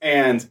mean?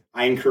 And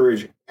I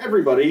encourage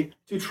everybody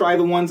to try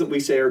the ones that we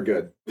say are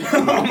good.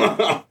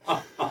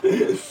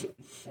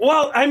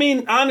 Well, I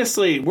mean,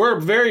 honestly,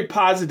 we're very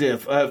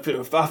positive.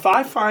 If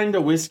I find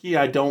a whiskey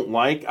I don't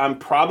like, I'm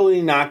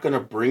probably not going to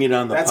bring it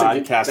on the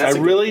podcast. I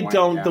really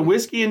don't. Yeah. The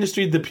whiskey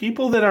industry, the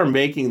people that are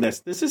making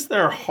this is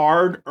their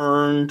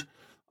hard-earned,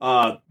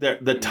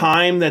 the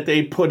time that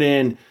they put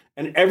in.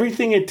 And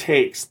everything it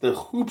takes, the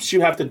hoops you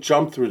have to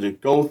jump through to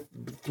go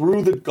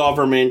through the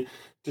government,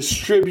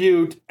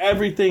 distribute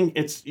everything.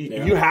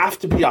 You have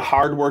to be a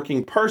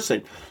hardworking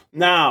person.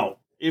 Now,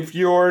 if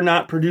you're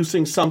not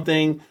producing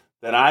something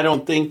that I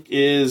don't think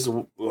is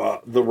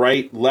the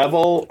right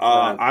level,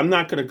 I'm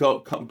not going to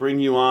bring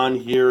you on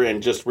here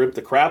and just rip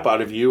the crap out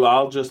of you.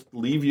 I'll just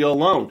leave you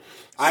alone.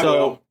 I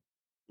will.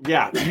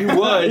 Yeah, you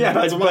would, Yeah,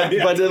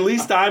 but at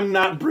least I'm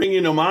not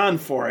bringing them on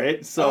for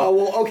it. So, Oh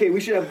well, okay,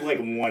 we should have like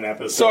one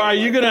episode. So are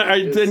you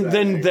gonna?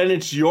 Then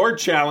it's your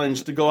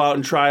challenge to go out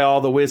and try all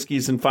the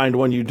whiskeys and find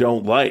one you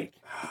don't like.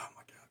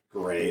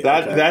 Great.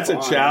 That's a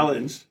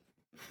challenge.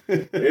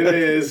 It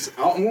is.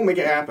 I'm gonna make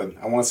it happen.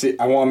 I want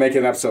to make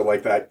an episode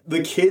like that.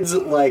 The kids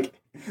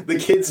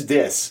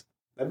diss.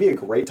 That'd be a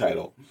great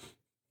title.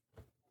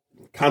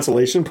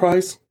 Consolation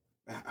prize.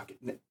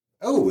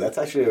 Oh, that's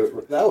a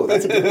good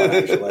one.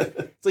 Actually,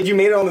 it's like you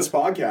made it on this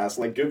podcast.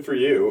 Like, good for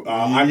you.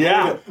 I'm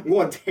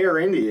going to tear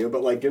into you,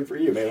 but like, good for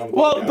you, made it on the podcast.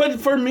 Well, but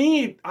for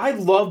me, I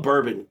love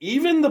bourbon.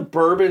 Even the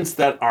bourbons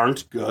that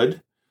aren't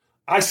good,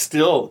 I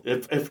still,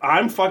 if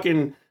I'm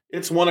fucking,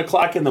 it's 1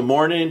 o'clock in the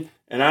morning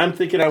and I'm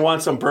thinking I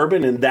want some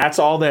bourbon and that's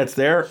all that's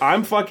there,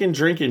 I'm fucking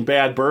drinking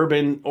bad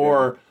bourbon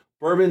or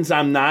bourbons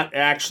I'm not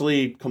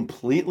actually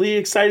completely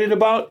excited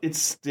about. It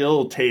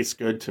still tastes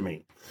good to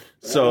me.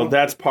 So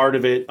that's part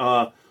of it.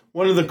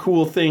 One of the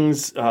cool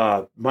things,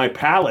 my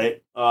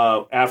palate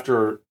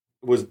after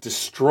was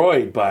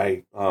destroyed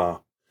by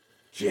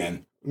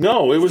gin.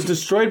 No, it was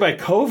destroyed by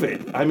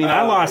COVID. I mean,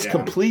 I lost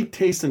complete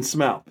taste and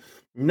smell.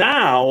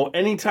 Now,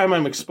 anytime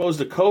I'm exposed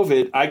to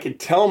COVID, I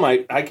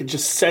could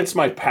just sense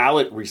my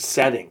palate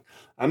resetting.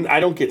 I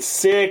don't get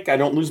sick, I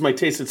don't lose my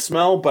taste and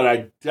smell, but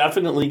I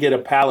definitely get a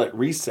palate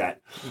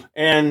reset.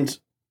 And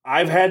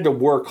I've had to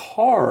work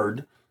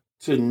hard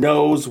to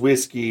nose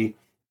whiskey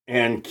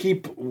and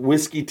keep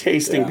whiskey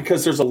tasting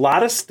because there's a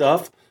lot of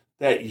stuff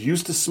that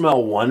used to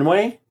smell one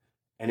way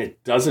and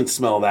it doesn't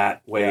smell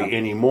that way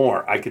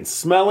anymore. I can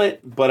smell it,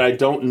 but I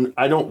don't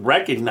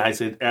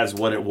recognize it as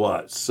what it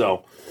was.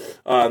 So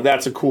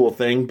that's a cool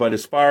thing. But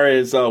as far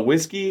as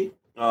whiskey,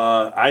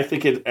 I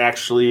think it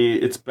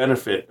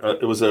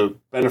was a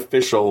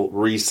beneficial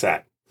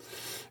reset.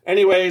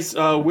 Anyways,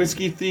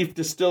 Whiskey Thief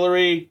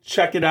Distillery,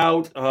 check it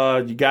out.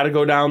 You got to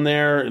go down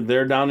there.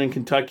 They're down in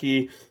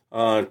Kentucky.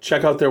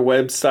 Check out their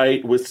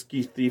website,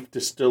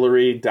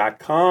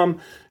 whiskeythiefdistillery.com.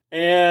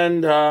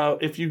 And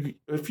if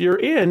you're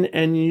in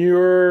and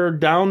you're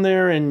down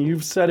there and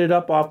you've set it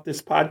up off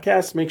this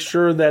podcast, make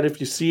sure that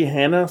if you see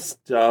Hannah,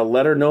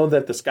 let her know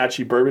that the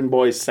Scotchy Bourbon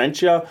Boys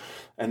sent you.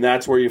 And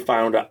that's where you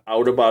found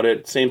out about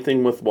it. Same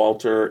thing with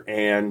Walter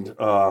and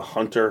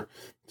Hunter.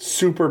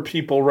 Super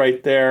people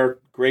right there.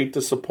 Great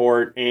to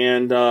support.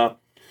 And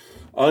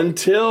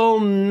until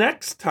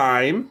next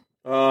time,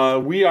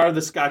 we are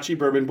the Scotchy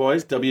Bourbon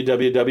Boys,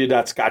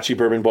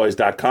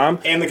 www.scotchybourbonboys.com.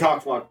 And the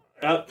Cock Flock.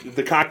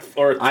 The cock,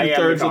 or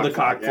 2/3 of the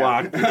cock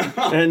flock.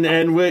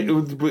 And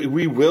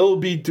we will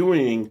be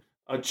doing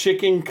a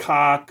chicken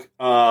cock.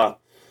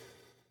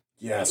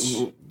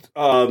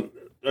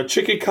 A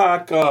chicken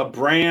cock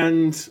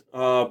brand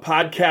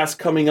podcast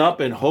coming up,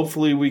 and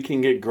hopefully we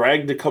can get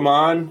Greg to come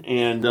on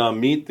and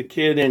meet the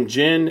kid and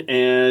Jen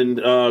and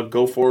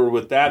go forward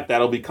with that.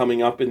 That'll be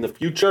coming up in the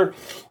future.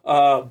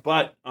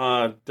 But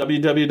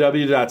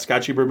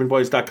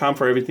www.scotchybourbonboys.com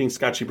for everything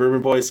Scotchy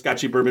Bourbon Boys,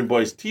 Scotchy Bourbon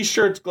Boys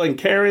t-shirts,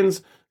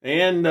 Glencairns,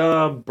 and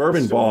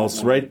bourbon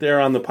balls right there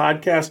on the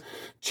podcast.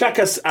 Check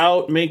us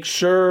out. Make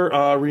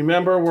sure,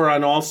 remember, we're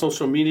on all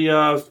social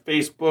media,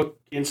 Facebook,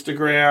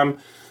 Instagram,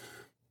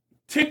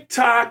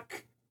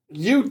 TikTok,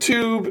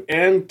 YouTube,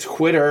 and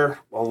Twitter,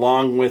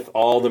 along with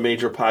all the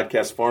major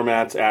podcast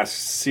formats. Ask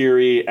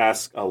Siri,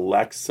 ask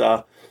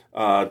Alexa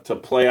to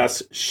play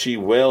us. She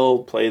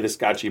will play the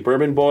Scotchy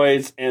Bourbon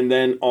Boys. And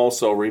then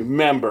also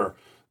remember,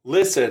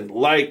 listen,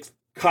 like,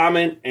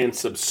 comment, and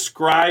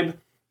subscribe.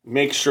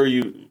 Make sure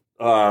you,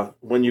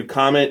 when you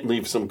comment,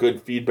 leave some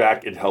good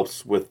feedback. It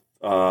helps with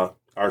our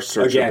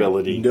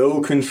searchability. Again, no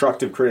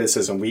constructive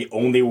criticism. We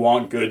only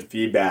want good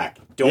feedback.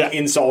 Don't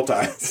insult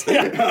us.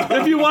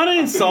 If you want to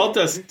insult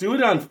us, do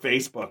it on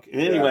Facebook.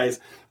 Anyways,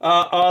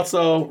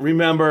 also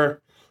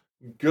remember,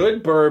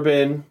 good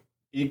bourbon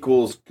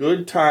equals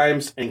good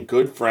times and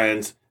good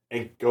friends,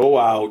 and go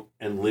out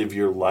and live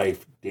your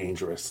life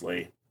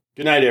dangerously.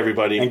 Good night,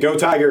 everybody. And go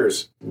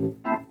Tigers.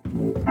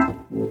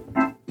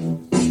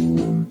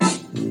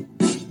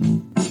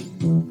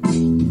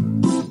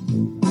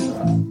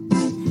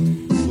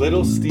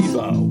 Little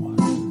Steve-O.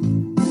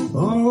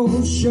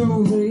 Oh, show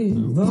me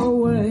the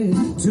way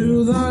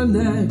to the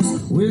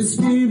next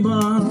whiskey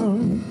bar.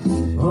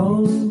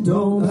 Oh,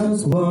 don't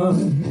ask why.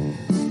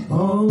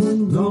 Oh,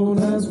 don't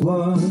ask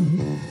why.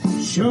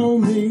 Show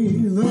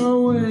me the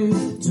way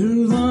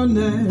to the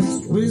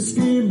next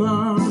whiskey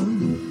bar.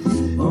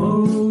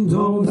 Oh,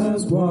 don't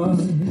ask why.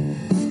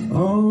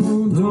 Oh,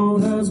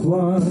 don't ask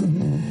why.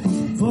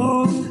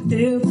 For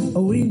if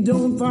we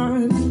don't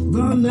find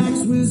the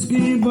next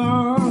whiskey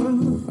bar,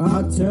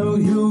 I tell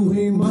you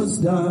we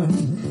must die.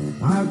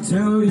 I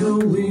tell you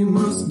we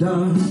must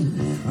die.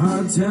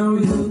 I tell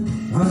you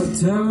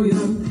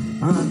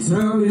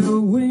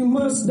we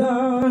must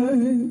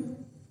die.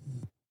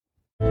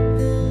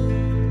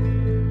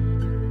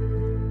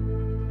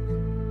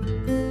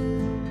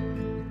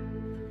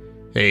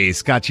 Hey,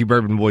 Scotchy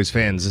Bourbon Boys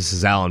fans, this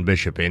is Alan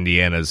Bishop,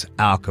 Indiana's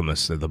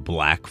alchemist of the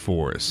Black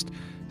Forest.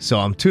 So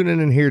I'm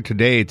tuning in here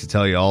today to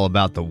tell you all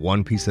about the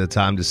One Piece at a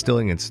Time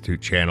Distilling Institute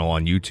channel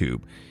on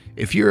YouTube.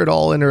 If you're at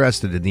all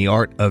interested in the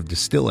art of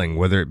distilling,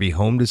 whether it be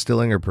home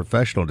distilling or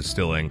professional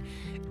distilling,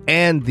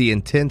 and the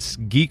intense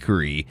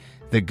geekery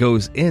that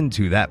goes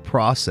into that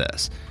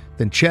process,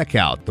 then check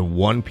out the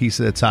One Piece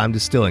at a Time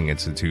Distilling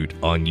Institute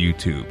on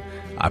YouTube.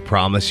 I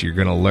promise you're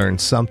going to learn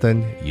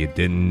something you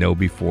didn't know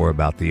before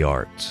about the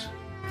arts.